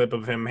see the clip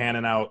of him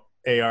handing out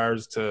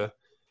ARs to,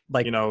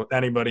 like,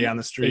 anybody on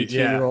the street.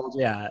 18-year-old,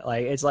 yeah.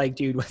 Like, it's like,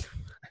 dude,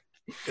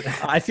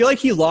 I feel like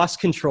he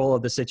lost control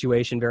of the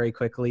situation very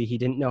quickly. He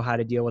didn't know how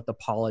to deal with the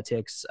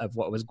politics of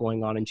what was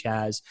going on in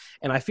Chaz.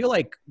 And I feel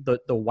like the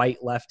white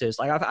leftists,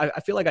 like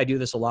I feel like I do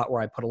this a lot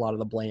where I put a lot of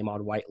the blame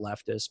on white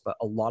leftists, but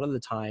a lot of the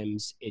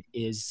times it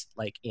is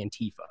like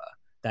Antifa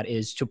that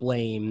is to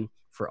blame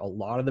for a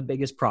lot of the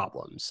biggest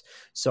problems.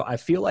 So I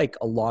feel like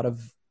a lot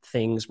of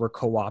things were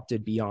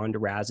co-opted beyond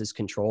Raz's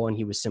control, and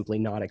he was simply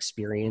not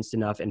experienced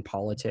enough in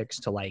politics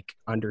to like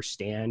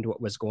understand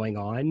what was going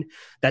on.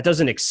 That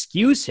doesn't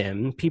excuse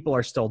him. People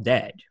are still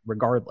dead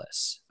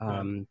regardless.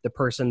 The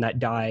person that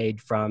died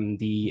from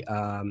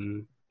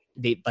when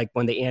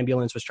the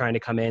ambulance was trying to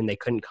come in, they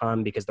couldn't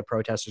come because the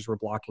protesters were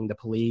blocking the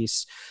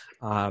police.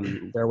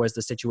 There was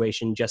the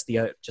situation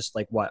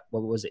what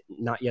was it?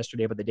 Not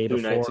yesterday, but the day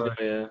before. 2 nights ago,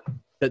 yeah.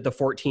 The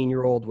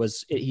 14-year-old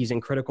he's in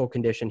critical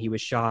condition. He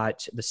was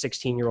shot. The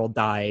 16-year-old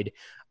died.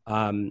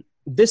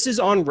 this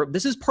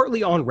is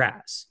partly on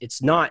Raz.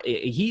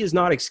 He is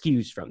not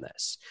excused from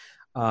this.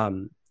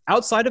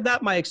 Outside of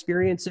that, my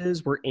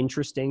experiences were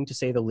interesting, to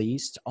say the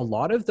least. A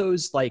lot of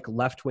those like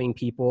left-wing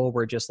people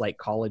were just like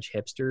college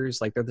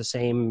hipsters. Like they're the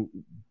same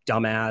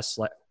dumbass,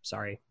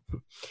 sorry,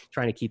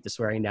 trying to keep the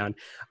swearing down.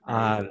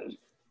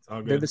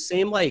 They're the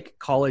same like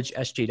college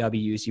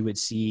SJWs you would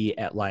see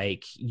at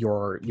like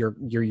your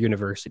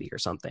university or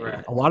something.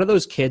 Right. A lot of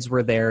those kids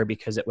were there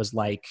because it was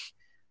like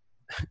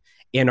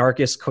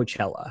anarchist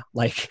Coachella.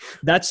 Like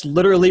that's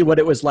literally what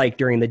it was like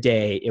during the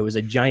day. It was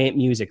a giant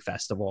music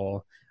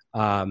festival.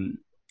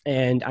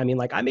 And I mean,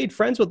 like, I made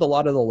friends with a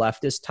lot of the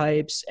leftist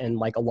types, and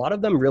like a lot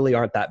of them really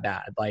aren't that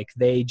bad. Like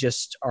they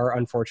just are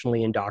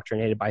unfortunately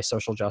indoctrinated by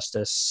social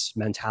justice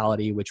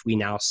mentality, which we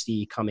now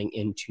see coming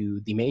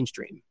into the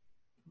mainstream.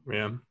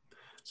 Yeah.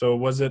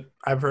 So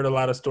I've heard a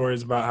lot of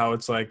stories about how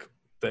it's like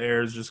the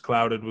air is just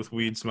clouded with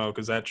weed smoke.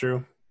 Is that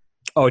true?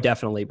 Oh,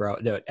 definitely, bro.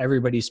 Dude,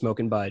 everybody's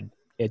smoking bud.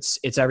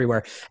 It's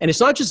everywhere. And it's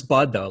not just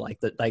bud though. Like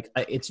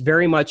it's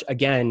very much,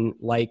 again,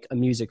 like a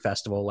music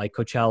festival, like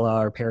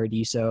Coachella or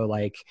Paradiso.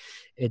 Like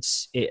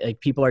like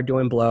people are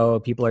doing blow,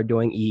 people are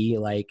doing E,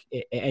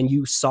 and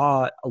you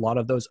saw a lot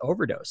of those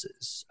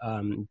overdoses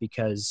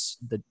because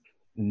the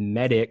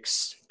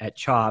medics at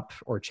CHOP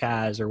or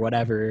Chaz or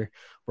whatever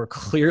were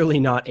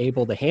clearly not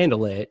able to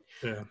handle it.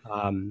 Yeah.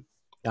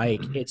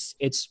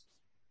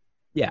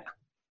 Yeah.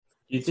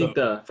 Do you think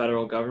the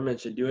federal government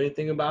should do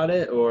anything about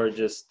it, or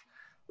just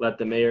let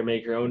the mayor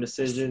make her own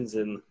decisions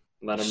and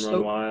let them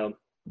run wild?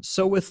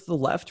 So with the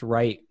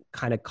left-right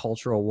kind of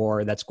cultural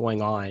war that's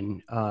going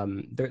on,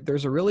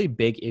 there's a really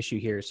big issue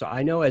here. So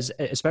I know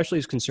especially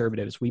as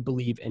conservatives, we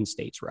believe in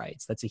states'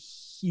 rights. That's a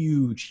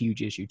huge,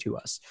 huge issue to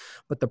us.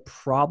 But the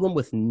problem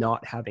with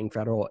not having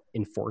federal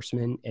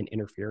enforcement and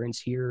interference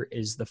here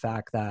is the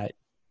fact that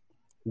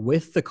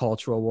with the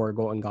cultural war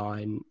going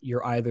on,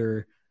 you're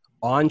either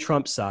on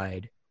Trump's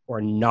side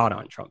or not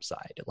on Trump's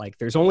side. Like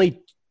there's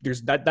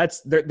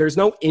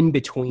no in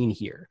between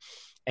here.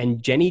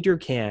 And Jenny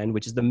Durkan,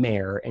 which is the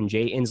mayor, and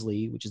Jay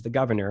Inslee, which is the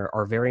governor,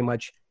 are very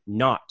much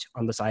not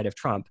on the side of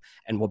Trump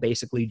and will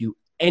basically do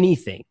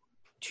anything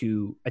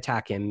to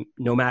attack him,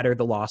 no matter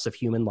the loss of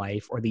human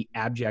life or the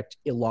abject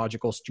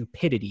illogical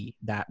stupidity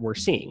that we're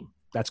seeing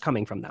that's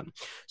coming from them.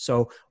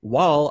 So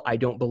while I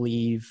don't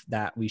believe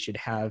that we should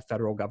have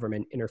federal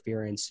government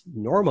interference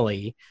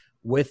normally,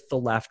 with the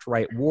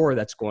left-right war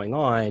that's going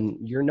on,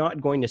 you're not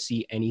going to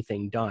see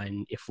anything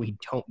done if we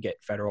don't get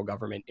federal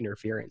government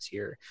interference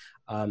here.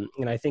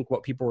 And I think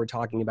what people were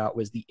talking about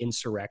was the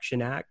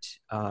Insurrection Act,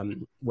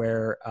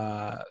 where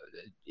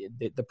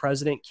the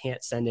president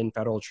can't send in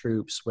federal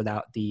troops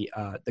without the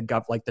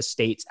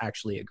states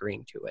actually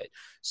agreeing to it.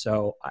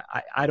 So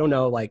I don't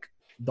know, like,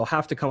 they'll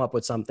have to come up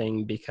with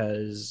something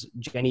because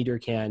Jenny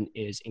Durkan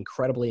is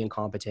incredibly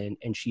incompetent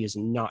and she is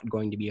not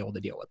going to be able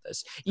to deal with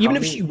this, even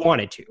if she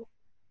wanted to.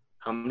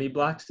 How many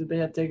blocks did they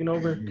have taken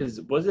over?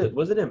 Because was it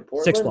in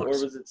Portland 6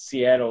 blocks. or was it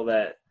Seattle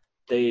that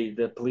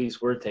the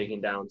police were taking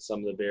down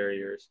some of the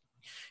barriers?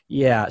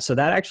 Yeah, so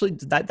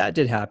that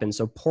did happen.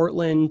 So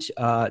Portland,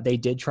 they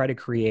did try to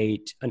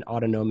create an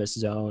autonomous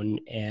zone,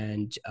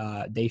 and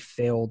they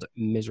failed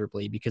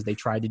miserably because they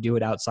tried to do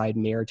it outside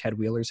Mayor Ted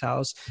Wheeler's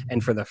house.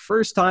 And for the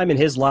first time in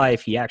his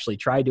life, he actually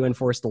tried to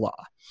enforce the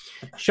law.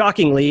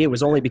 Shockingly, it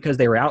was only because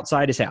they were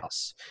outside his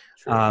house.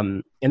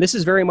 And this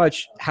is very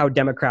much how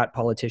Democrat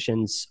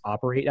politicians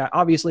operate.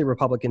 Obviously,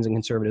 Republicans and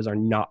conservatives are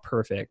not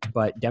perfect,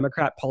 but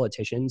Democrat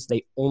politicians,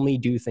 they only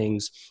do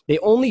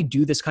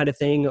this kind of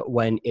thing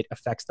when it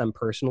affects them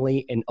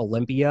personally. In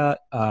Olympia,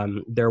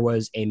 there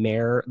was a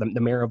mayor,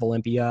 the mayor of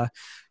Olympia.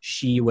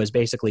 She was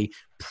basically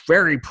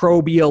very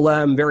pro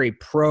BLM, very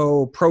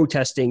pro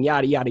protesting,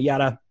 yada, yada,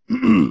 yada.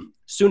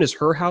 Soon as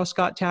her house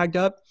got tagged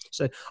up,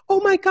 said,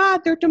 "Oh my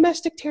God, they're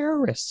domestic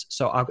terrorists."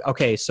 So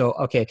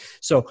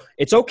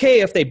it's okay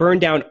if they burn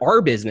down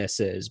our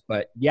businesses,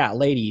 but yeah,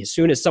 lady, as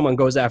soon as someone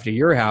goes after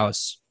your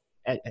house,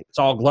 it's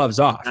all gloves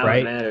off, now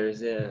right? It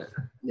matters, yeah.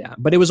 Yeah,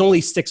 but it was only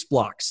 6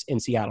 blocks in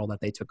Seattle that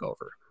they took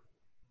over.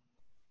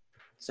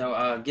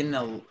 So, getting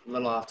a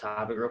little off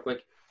topic real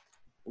quick,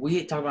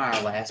 we talked about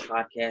our last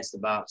podcast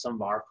about some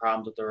of our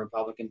problems with the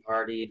Republican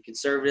Party and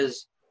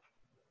conservatives,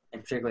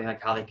 and particularly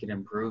like how they could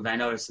improve. I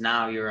notice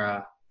now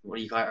you're what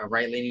do you call it, a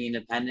right-leaning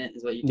independent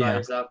is what you call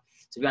yourself.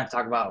 So we're going to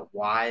talk about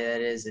why that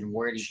is and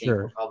where do you think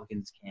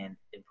Republicans can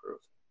improve?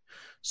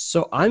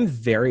 So I'm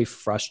very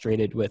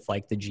frustrated with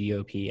like the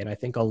GOP, and I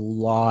think a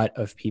lot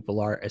of people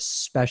are,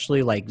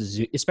 especially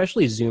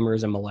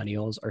Zoomers and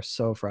millennials are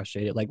so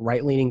frustrated. Like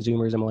right-leaning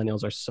Zoomers and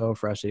millennials are so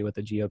frustrated with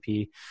the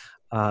GOP.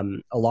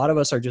 A lot of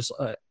us are just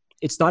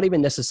it's not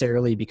even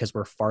necessarily because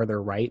we're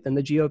farther right than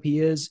the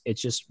GOP is.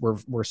 It's just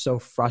we're so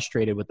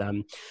frustrated with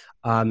them.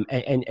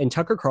 And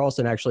Tucker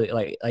Carlson actually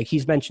like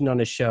he's mentioned on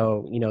his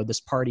show, you know,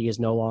 this party is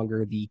no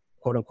longer the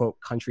quote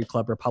unquote country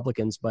club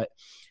Republicans, but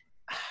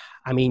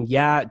I mean,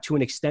 yeah, to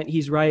an extent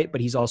he's right,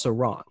 but he's also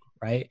wrong,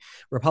 right?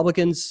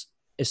 Republicans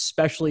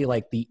especially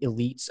like the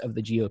elites of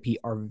the GOP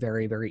are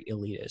very, very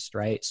elitist,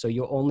 right? So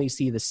you'll only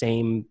see the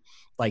same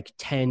like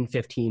 10,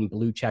 15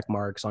 blue check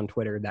marks on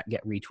Twitter that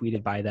get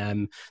retweeted by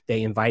them.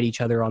 They invite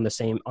each other on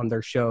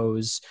their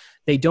shows.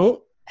 They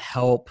don't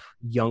help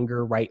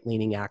younger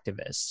right-leaning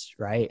activists,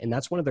 right? And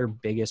that's one of their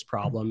biggest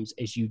problems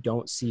is you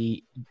don't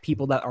see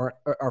people that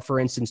are for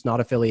instance, not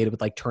affiliated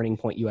with like Turning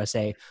Point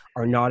USA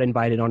are not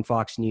invited on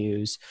Fox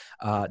News.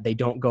 They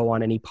don't go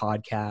on any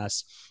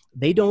podcasts.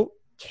 They don't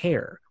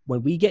care.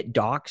 When we get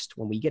doxxed,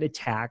 when we get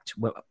attacked,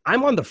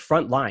 I'm on the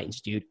front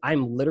lines, dude.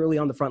 I'm literally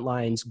on the front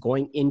lines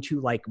going into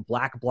like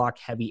black bloc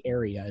heavy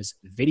areas,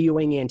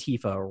 videoing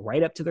Antifa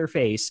right up to their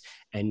face.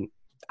 And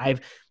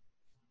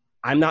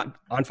I'm not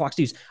on Fox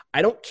News.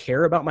 I don't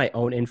care about my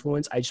own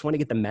influence. I just want to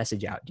get the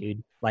message out,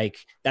 dude. Like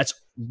that's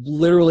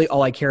literally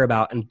all I care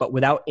about. But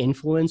without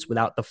influence,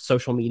 without the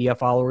social media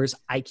followers,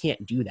 I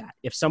can't do that.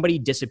 If somebody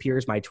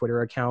disappears my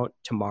Twitter account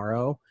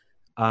tomorrow,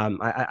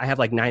 I have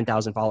like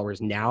 9,000 followers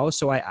now,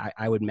 so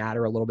I would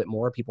matter a little bit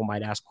more. People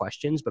might ask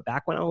questions, but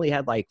back when I only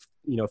had like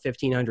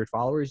 1,500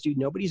 followers, dude,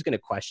 nobody's going to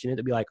question it.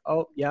 They'll be like,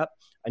 oh, yep,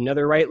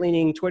 another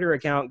right-leaning Twitter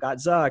account got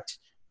zucked.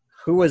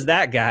 Who was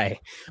that guy?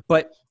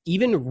 But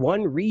even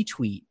one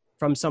retweet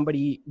from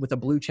somebody with a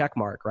blue check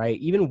mark, right?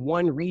 Even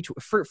one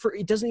retweet for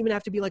it doesn't even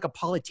have to be like a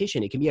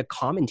politician. It can be a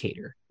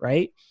commentator,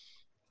 right?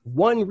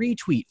 One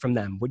retweet from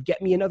them would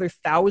get me another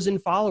 1,000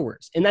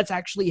 followers. And that's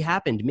actually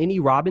happened.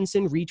 Minnie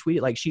Robinson retweeted,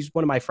 like she's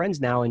one of my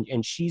friends now,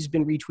 and she's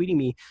been retweeting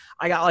me.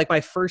 I got like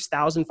my first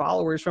 1,000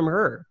 followers from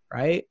her,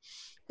 right?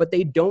 But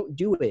they don't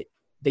do it.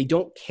 They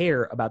don't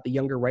care about the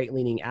younger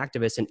right-leaning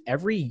activists. And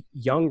every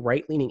young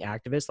right-leaning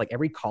activist, like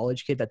every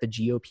college kid that the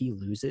GOP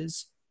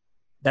loses,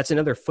 that's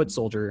another foot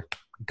soldier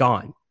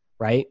gone,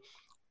 right?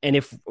 And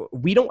if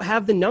we don't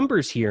have the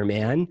numbers here,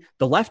 man,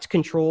 the left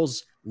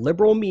controls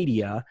liberal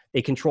media,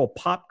 they control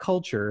pop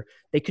culture,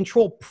 they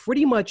control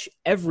pretty much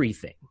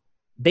everything.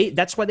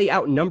 That's why they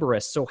outnumber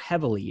us so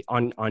heavily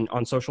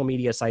on social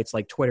media sites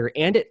like Twitter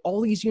and at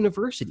all these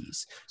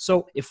universities.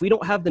 So if we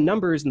don't have the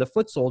numbers and the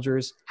foot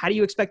soldiers, how do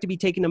you expect to be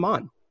taking them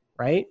on,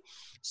 right?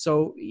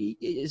 So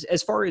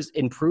as far as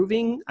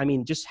improving, I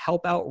mean, just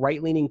help out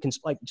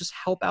just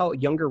help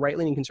out younger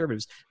right-leaning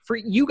conservatives. For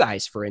you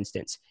guys, for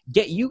instance,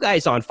 get you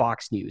guys on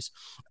Fox News,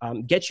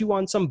 get you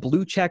on some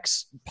Blue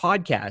Checks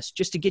podcast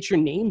just to get your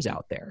names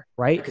out there,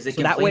 right? Because they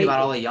complain about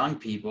all the young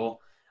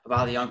people, about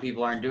how the young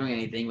people aren't doing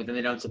anything, but then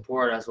they don't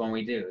support us when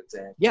we do.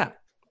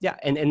 Yeah.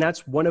 And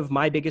that's one of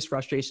my biggest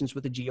frustrations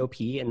with the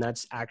GOP. And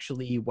that's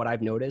actually what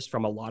I've noticed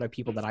from a lot of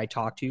people that I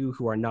talk to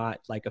who are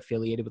not like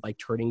affiliated with like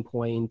Turning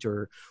Point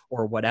or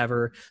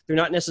whatever. They're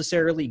not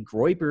necessarily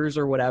groypers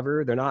or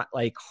whatever. They're not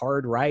like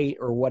hard right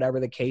or whatever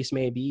the case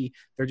may be.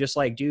 They're just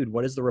like, dude,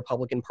 what does the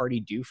Republican Party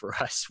do for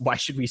us? Why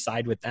should we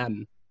side with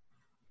them?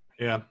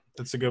 Yeah,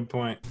 that's a good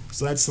point.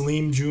 So that's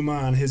Saleem Juma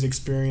on his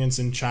experience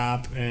in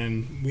CHOP,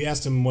 and we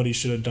asked him what he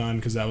should have done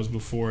because that was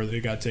before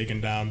it got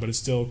taken down, but it's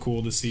still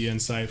cool to see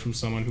insight from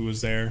someone who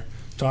was there.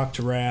 Talk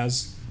to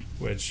Raz,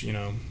 which,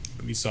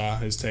 we saw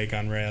his take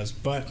on Raz.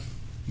 But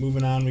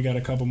moving on, we got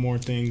a couple more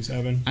things,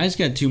 Evan. I just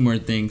got two more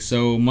things.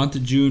 So month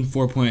of June,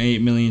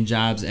 4.8 million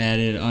jobs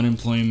added.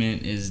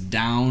 Unemployment is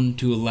down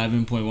to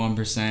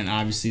 11.1%.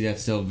 Obviously,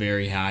 that's still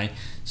very high.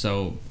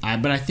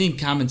 But I think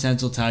common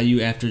sense will tell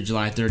you after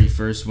July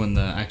 31st, when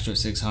the extra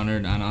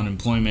 600 on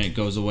unemployment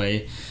goes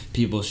away,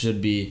 people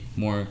should be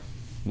more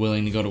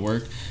willing to go to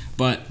work.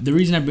 But the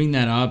reason I bring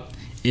that up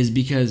is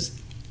because,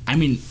 I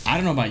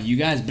don't know about you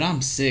guys, but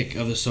I'm sick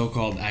of the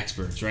so-called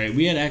experts, right?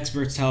 We had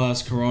experts tell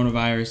us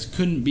coronavirus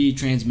couldn't be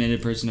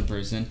transmitted person to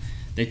person.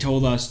 They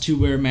told us to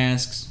wear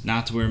masks,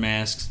 not to wear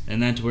masks,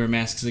 and then to wear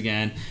masks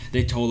again.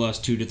 They told us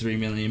 2 to 3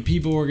 million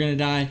people were going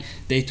to die.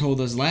 They told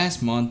us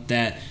last month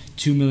that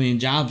 2 million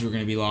jobs were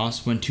going to be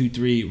lost when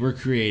 2-3 were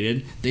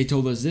created. They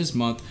told us this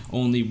month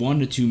only 1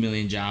 to 2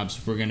 million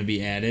jobs were going to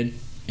be added,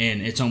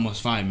 and it's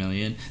almost 5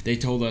 million. They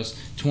told us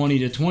 20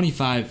 to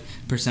 25%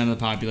 of the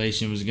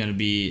population was going to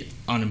be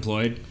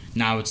unemployed.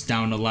 Now it's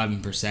down to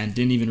 11%.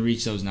 Didn't even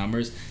reach those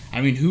numbers.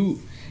 I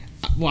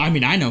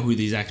know who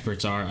these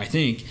experts are, I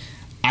think.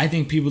 I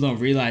think people don't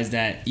realize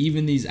that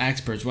even these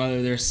experts,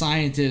 whether they're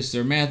scientists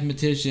or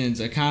mathematicians,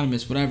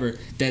 economists, whatever,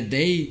 that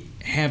they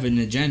have an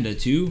agenda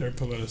too. They're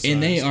politicized.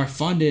 And they are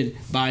funded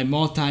by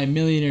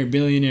multi-millionaire,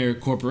 billionaire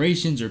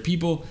corporations or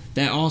people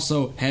that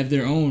also have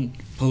their own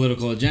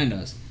political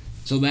agendas.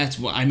 So that's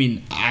what,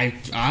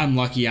 I'm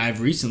lucky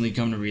I've recently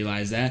come to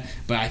realize that,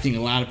 but I think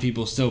a lot of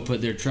people still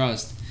put their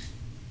trust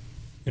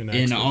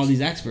in all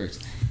these experts.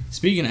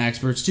 Speaking of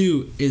experts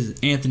too, is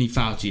Anthony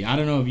Fauci. I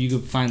don't know if you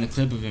could find the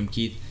clip of him,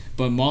 Keith,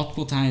 but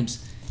multiple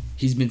times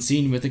he's been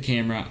seen with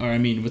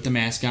with the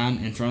mask on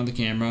in front of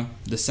the camera.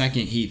 The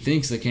second he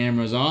thinks the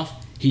camera's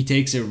off, he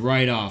takes it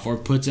right off or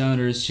puts it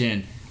under his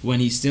chin when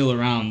he's still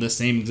around the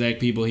same exact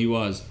people he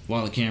was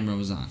while the camera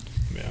was on.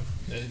 Yeah.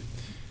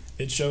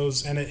 It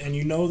shows, and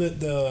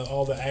that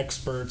all the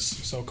experts,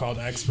 so-called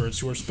experts,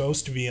 who are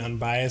supposed to be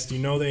unbiased,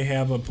 they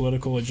have a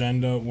political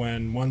agenda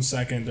when 1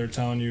 second they're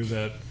telling you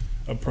that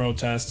a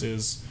protest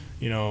is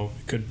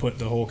could put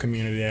the whole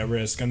community at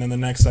risk. And then the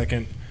next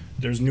second,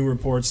 there's new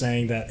reports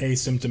saying that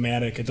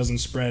asymptomatic, it doesn't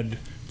spread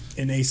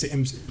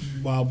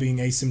while being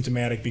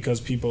asymptomatic because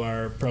people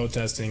are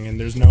protesting, and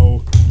there's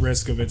no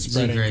risk of it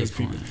spreading because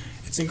people.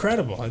 It's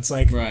incredible. It's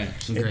like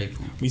It's a great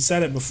point. We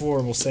said it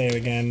before. We'll say it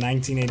again.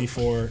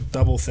 1984.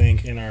 Double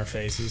think in our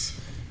faces.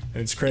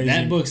 It's crazy.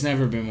 That book's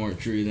never been more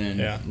true than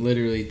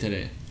literally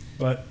today.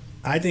 But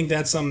I think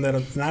that's something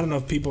that not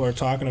enough people are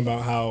talking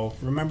about.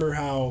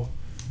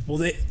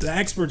 The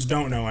experts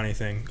don't know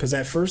anything, because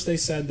at first they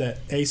said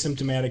that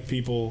asymptomatic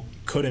people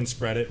couldn't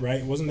spread it,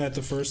 right? Wasn't that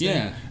the first thing?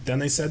 Yeah. Then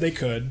they said they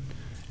could,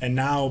 and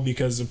now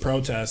because of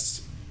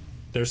protests,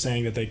 they're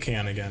saying that they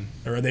can again,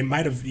 or they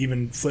might have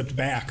even flipped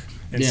back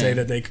and say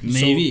that they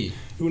maybe. So,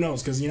 who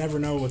knows? Because you never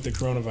know with the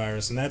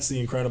coronavirus, and that's the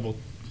incredible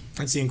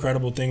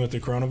thing with the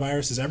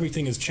coronavirus is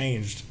everything has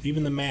changed.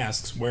 Even the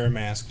masks. Wear a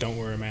mask. Don't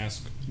wear a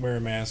mask. Wear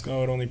a mask.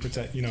 Oh, it only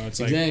protect. It's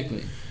like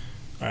exactly.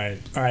 All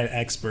right,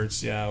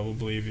 experts. Yeah, we'll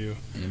believe you.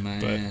 In my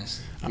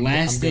ass. I'm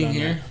Last good thing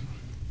here,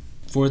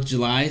 4th of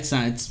July. It's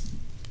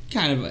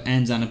kind of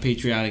ends on a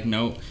patriotic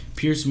note.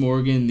 Piers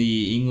Morgan,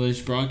 the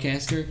English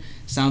broadcaster,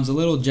 sounds a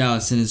little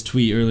jealous in his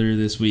tweet earlier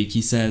this week.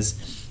 He says,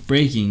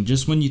 "Breaking,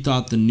 just when you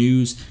thought the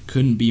news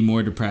couldn't be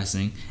more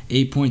depressing,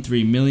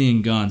 8.3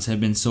 million guns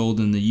have been sold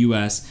in the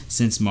U.S.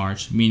 since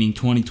March, meaning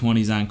 2020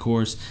 is on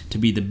course to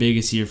be the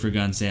biggest year for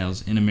gun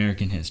sales in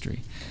American history."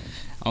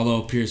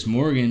 Although Piers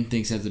Morgan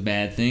thinks that's a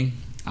bad thing,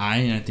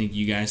 I think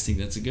you guys think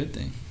that's a good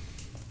thing.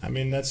 I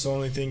mean, that's the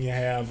only thing you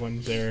have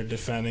when they're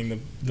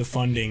defending the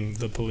funding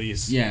the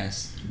police.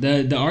 Yes.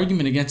 The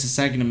argument against the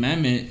Second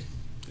Amendment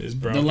is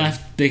broken. The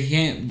left,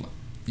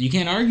 you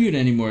can't argue it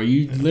anymore.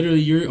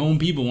 Your own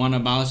people want to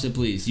abolish the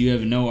police. You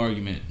have no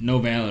argument, no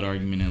valid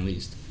argument at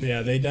least.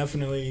 Yeah, they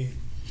definitely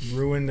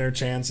ruined their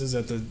chances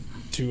at the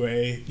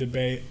 2A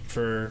debate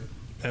for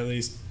at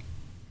least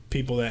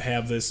people that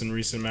have this in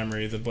recent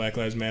memory, the Black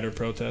Lives Matter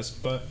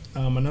protest. But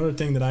another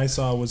thing that I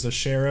saw was a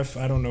sheriff,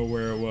 I don't know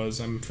where it was,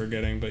 I'm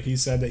forgetting, but he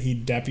said that he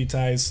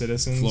deputized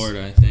citizens.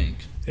 Florida, I think.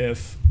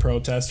 If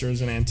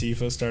protesters and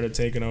Antifa started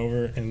taking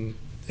over, and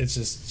it's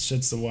just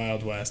shit's the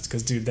Wild West.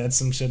 Because, dude, that's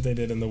some shit they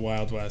did in the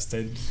Wild West.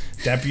 They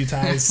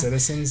deputized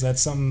citizens.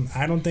 That's something,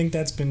 I don't think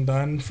that's been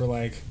done for,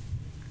 if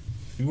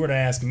you were to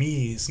ask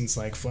me, since,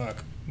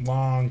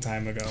 long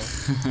time ago.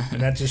 And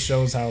that just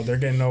shows how they're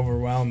getting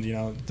overwhelmed,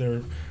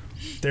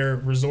 They're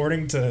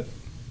resorting to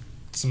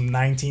some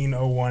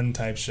 1901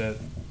 type shit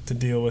to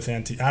deal with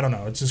I don't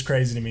know. It's just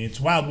crazy to me. It's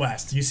Wild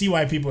West. You see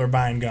why people are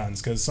buying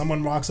guns. Because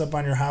someone walks up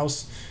on your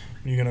house,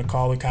 and you're going to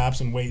call the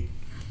cops and wait.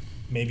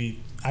 Maybe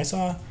I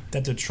saw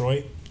that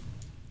Detroit,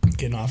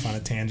 getting off on a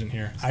tangent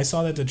here. I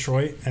saw that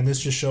Detroit, and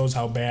this just shows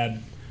how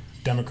bad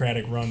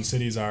Democratic run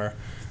cities are.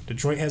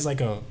 Detroit has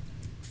a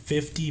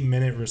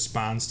 50-minute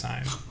response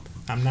time.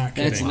 I'm not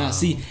kidding. That's not.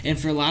 See, and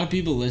for a lot of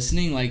people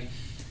listening,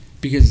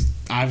 because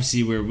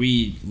obviously where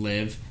we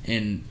live,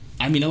 and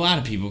I mean a lot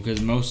of people,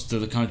 because most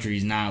of the country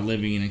is not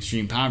living in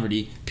extreme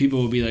poverty,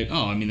 people will be like,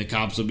 the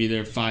cops will be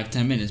there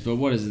 5-10 minutes, but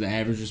what is it, the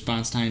average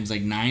response time is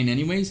 9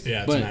 anyways?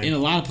 Yeah, but 9. In a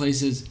lot of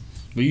places,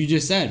 but you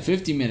just said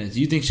 50 minutes.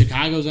 You think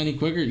Chicago's any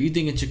quicker? You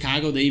think in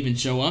Chicago they even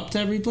show up to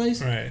every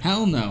place? Right.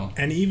 Hell no.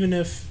 And even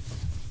if,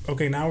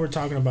 now we're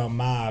talking about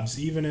mobs,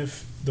 even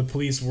if the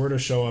police were to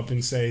show up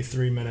in, say,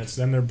 3 minutes,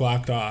 then they're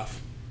blocked off.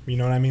 You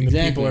know what I mean?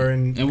 Exactly. The people are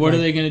in... And what are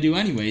they going to do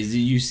anyways?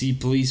 You see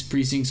police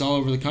precincts all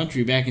over the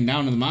country backing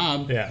down to the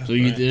mob. Yeah. So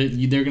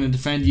they're going to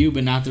defend you,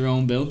 but not their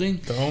own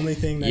building? The only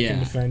thing that can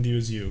defend you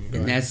is you.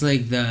 And that's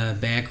the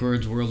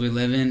backwards world we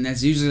live in.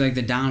 That's usually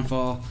the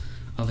downfall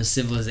of a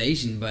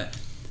civilization. But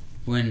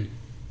when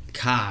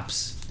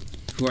cops,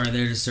 who are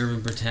there to serve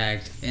and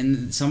protect,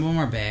 and some of them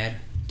are bad,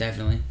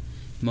 definitely.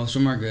 Most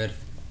of them are good.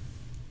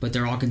 But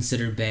they're all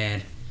considered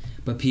bad.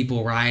 But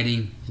people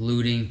rioting,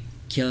 looting,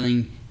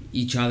 killing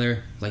each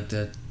other, like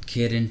the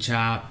kid in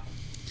Chop,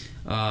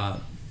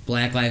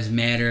 Black Lives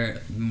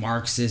Matter,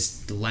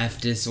 Marxist,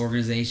 leftist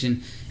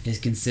organization is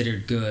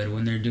considered good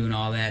when they're doing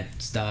all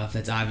that stuff.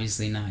 That's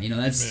obviously not.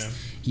 That's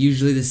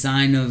usually the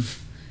sign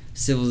of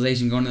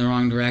civilization going in the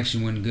wrong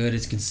direction, when good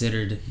is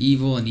considered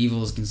evil and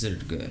evil is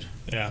considered good.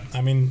 Yeah,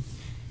 I mean,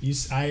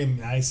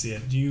 I see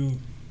it.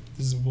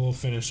 We'll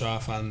finish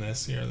off on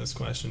this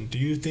question. Do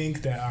you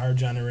think that our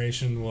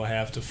generation will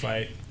have to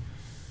fight?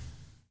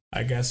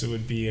 I guess it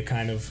would be a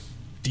kind of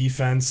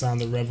defense on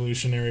the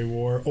Revolutionary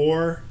War,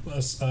 or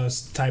a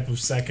type of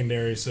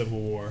secondary civil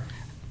war.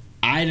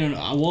 I don't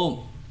know.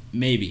 Well,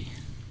 maybe.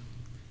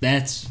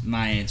 That's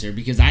my answer.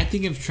 Because I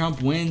think if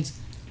Trump wins,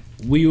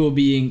 we will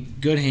be in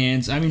good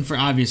hands. I mean, for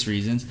obvious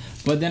reasons.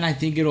 But then I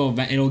think it'll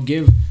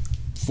give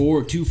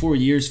 4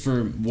 years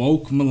for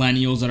woke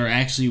millennials that are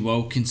actually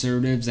woke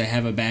conservatives that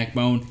have a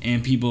backbone,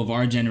 and people of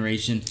our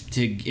generation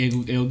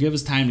it'll give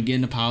us time to get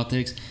into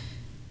politics.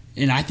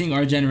 And I think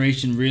our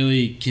generation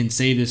really can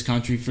save this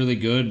country for the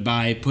good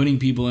by putting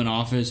people in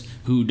office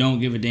who don't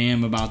give a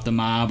damn about the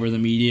mob or the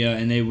media,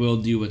 and they will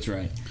do what's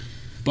right.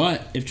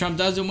 But if Trump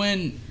doesn't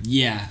win,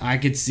 I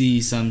could see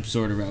some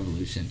sort of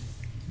revolution.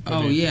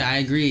 I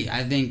agree.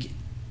 I think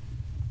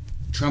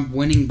Trump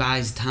winning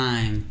buys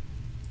time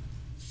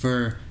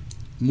for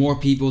more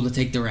people to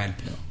take the red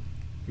pill.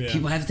 Yeah.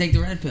 People have to take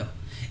the red pill.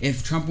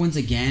 If Trump wins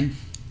again,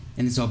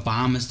 and this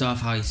Obama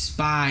stuff, how he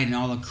spied and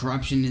all the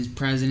corruption in his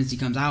presidency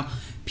comes out,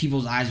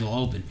 people's eyes will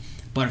open.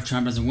 But if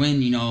Trump doesn't win,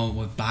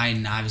 with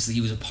Biden, obviously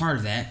he was a part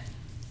of that.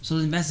 So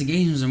the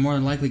investigations are more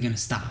than likely going to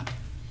stop.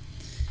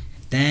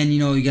 Then,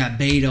 you got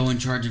Beto in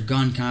charge of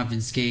gun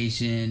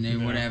confiscation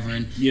and whatever,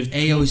 and you have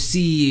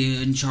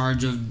AOC in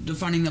charge of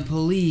defunding the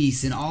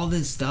police and all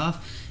this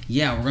stuff.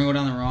 Yeah, we're going to go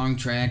down the wrong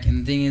track.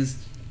 And the thing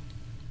is,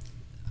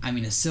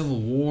 a civil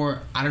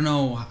war, I don't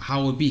know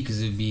how it would be,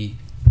 because it would be,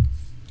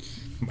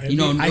 I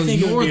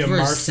think it would be a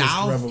Marxist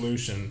South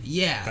revolution.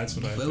 Yeah. That's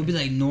what I think. It would be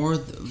like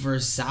North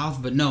versus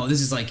South, but no,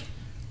 this is like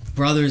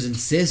brothers and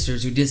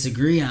sisters who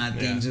disagree on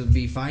things would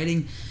be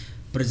fighting.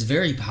 But it's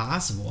very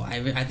possible.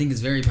 I think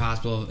it's very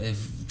possible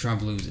if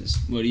Trump loses.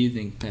 What do you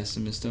think,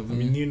 pessimist over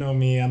here? You know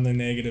me, I'm the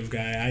negative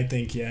guy. I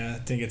think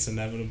it's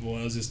inevitable.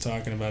 I was just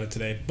talking about it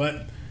today.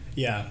 But,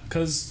 yeah,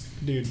 because,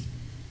 dude,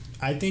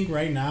 I think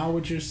right now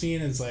what you're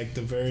seeing is like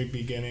the very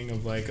beginning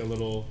of like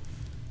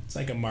it's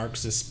like a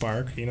Marxist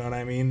spark, you know what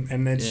I mean?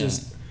 And it's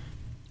just,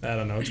 I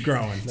don't know, it's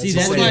growing. That's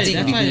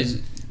why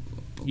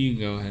you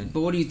go ahead.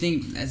 But what do you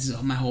think? That's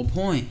my whole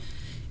point,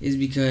 is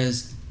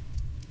because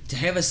to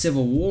have a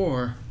civil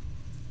war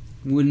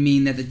would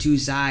mean that the two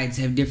sides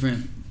have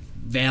different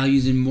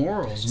values and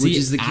morals, which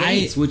is the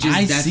case, which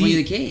is definitely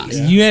the case.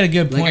 Yeah. You had a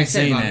good point like I said,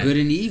 saying about that. Good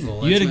and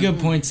evil. You had a good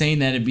point saying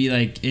that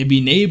it'd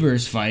be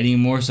neighbors fighting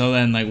more so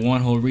than like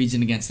one whole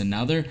region against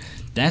another.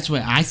 That's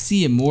why I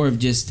see it more of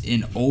just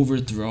an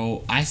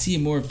overthrow. I see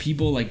it more of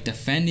people like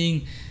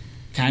defending,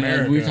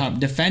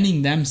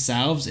 defending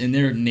themselves in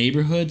their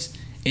neighborhoods,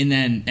 and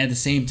then at the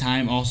same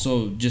time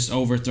also just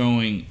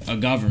overthrowing a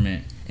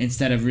government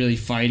instead of really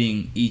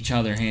fighting each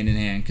other hand in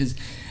hand. Because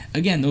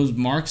again, those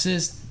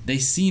Marxists, they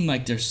seem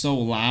like they're so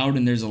loud,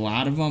 and there's a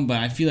lot of them, but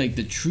I feel like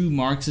the true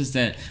Marxists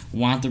that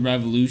want the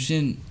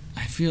revolution,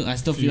 I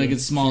still feel like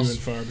it's small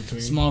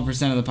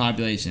percent of the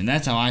population.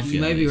 That's how I feel.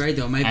 You might be right,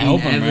 though. It might be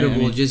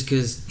inevitable just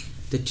because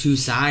the two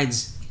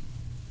sides,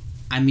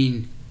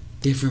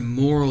 different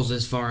morals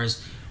as far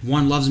as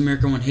one loves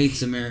America, one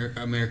hates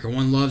America.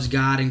 One loves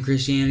God and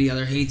Christianity, the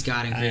other hates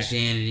God and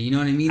Christianity. You know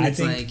what I mean? I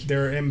think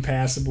they're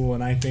impassable,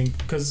 and I think,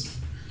 because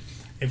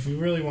if we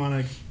really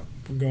want to,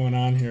 we're going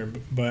on here,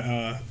 but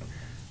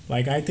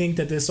I think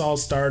that this all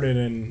started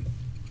in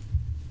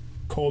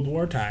Cold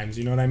War times.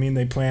 You know what I mean?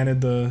 They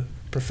planted the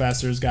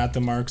professors, got the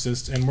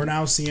Marxists, and we're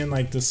now seeing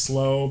like the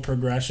slow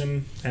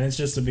progression, and it's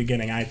just the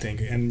beginning, I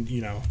think. And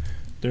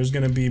there's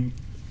going to be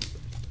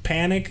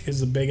panic is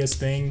the biggest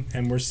thing,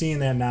 and we're seeing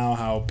that now,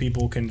 how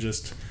people can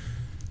just,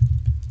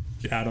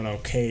 I don't know,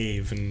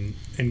 cave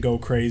and go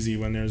crazy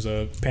when there's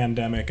a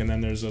pandemic and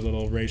then there's a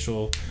little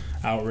racial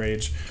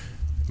outrage.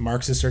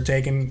 Marxists are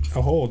taking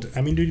a hold.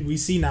 Dude, we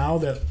see now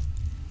that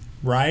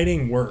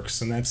rioting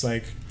works, and that's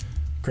like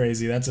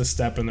crazy. That's a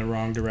step in the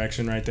wrong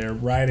direction right there.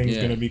 Rioting is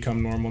going to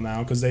become normal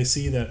now, because they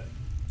see that,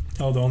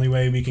 the only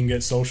way we can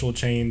get social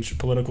change,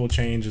 political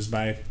change, is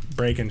by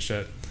breaking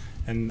shit.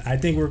 And I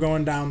think we're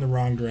going down the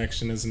wrong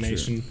direction as a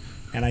nation.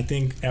 And I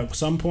think at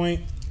some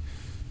point,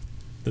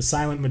 the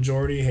silent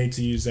majority, hate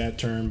to use that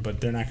term, but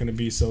they're not going to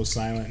be so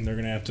silent, and they're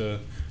going to have to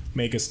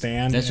make a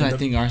stand. That's why I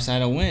think our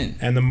side will win.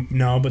 And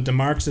but the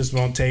Marxists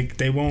I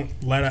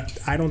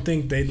don't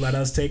think they'd let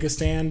us take a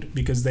stand,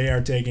 because they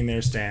are taking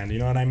their stand. You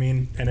know what I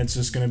mean? And it's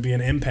just going to be an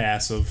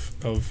impasse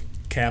of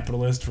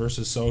capitalist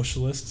versus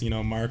socialist,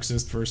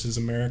 Marxist versus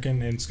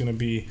American, and it's going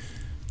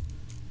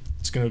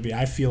to be,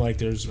 I feel like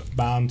there's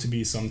bound to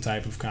be some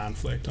type of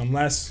conflict,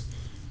 unless,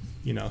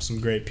 some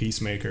great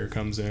peacemaker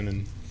comes in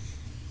and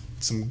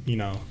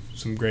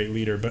some great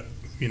leader, but,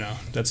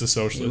 that's a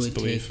socialist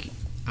belief.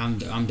 I'm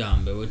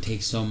dumb, but it would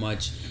take so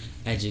much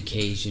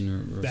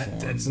education reform.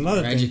 That's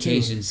another thing,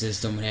 education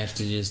system would have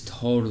to just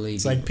totally.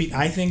 It's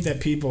I think that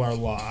people are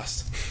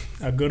lost.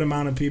 A good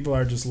amount of people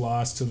are just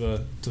lost to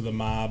the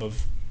mob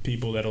of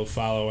people that'll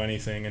follow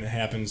anything, and it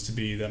happens to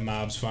be that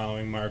mob's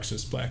following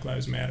Marxist Black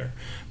Lives Matter.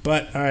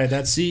 But all right,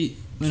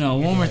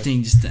 one more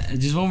thing,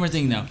 just one more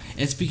thing though.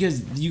 It's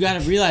because you got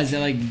to realize that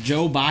like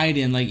Joe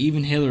Biden, like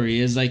even Hillary,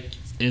 is like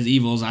as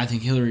evil as I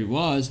think Hillary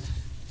was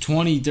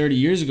 20, 30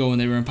 years ago when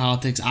they were in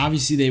politics.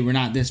 Obviously they were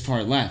not this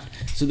far left.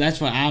 So that's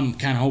why I'm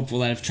kind of hopeful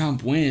that if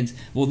Trump wins,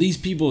 well, these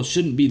people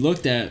shouldn't be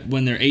looked at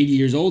when they're 80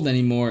 years old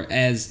anymore,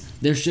 as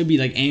there should be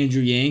like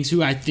Andrew Yangs,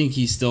 who I think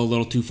he's still a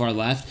little too far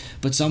left,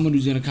 but someone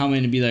who's going to come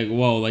in and be like,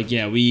 whoa, like,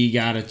 yeah, we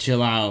got to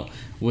chill out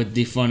with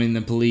defunding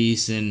the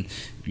police and,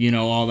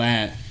 all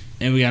that.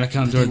 And we got to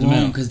come toward the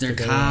middle. Because they're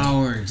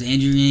cowards.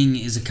 Andrew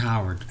Yang is a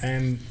coward.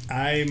 And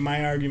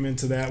my argument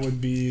to that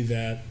would be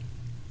that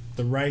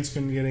the right's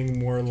been getting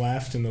more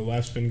left, and the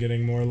left's been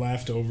getting more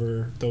left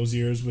over those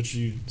years, which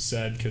you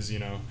said, because,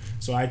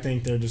 so I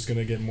think they're just going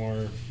to get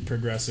more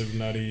progressive,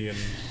 nutty, and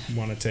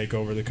want to take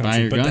over the country. Buy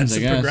your but guns, that's I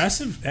the guess.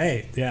 Progressive.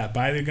 Hey, yeah,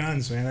 buy the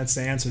guns, man. That's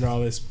the answer to all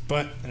this.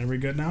 But are we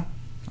good now?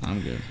 I'm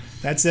good.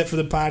 That's it for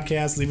the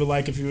podcast. Leave a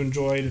like if you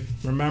enjoyed.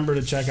 Remember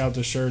to check out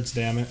the shirts,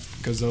 damn it,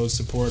 because those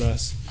support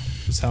us.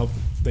 just help.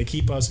 They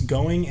keep us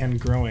going and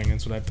growing.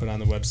 That's what I put on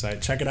the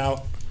website. Check it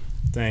out.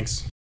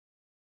 Thanks.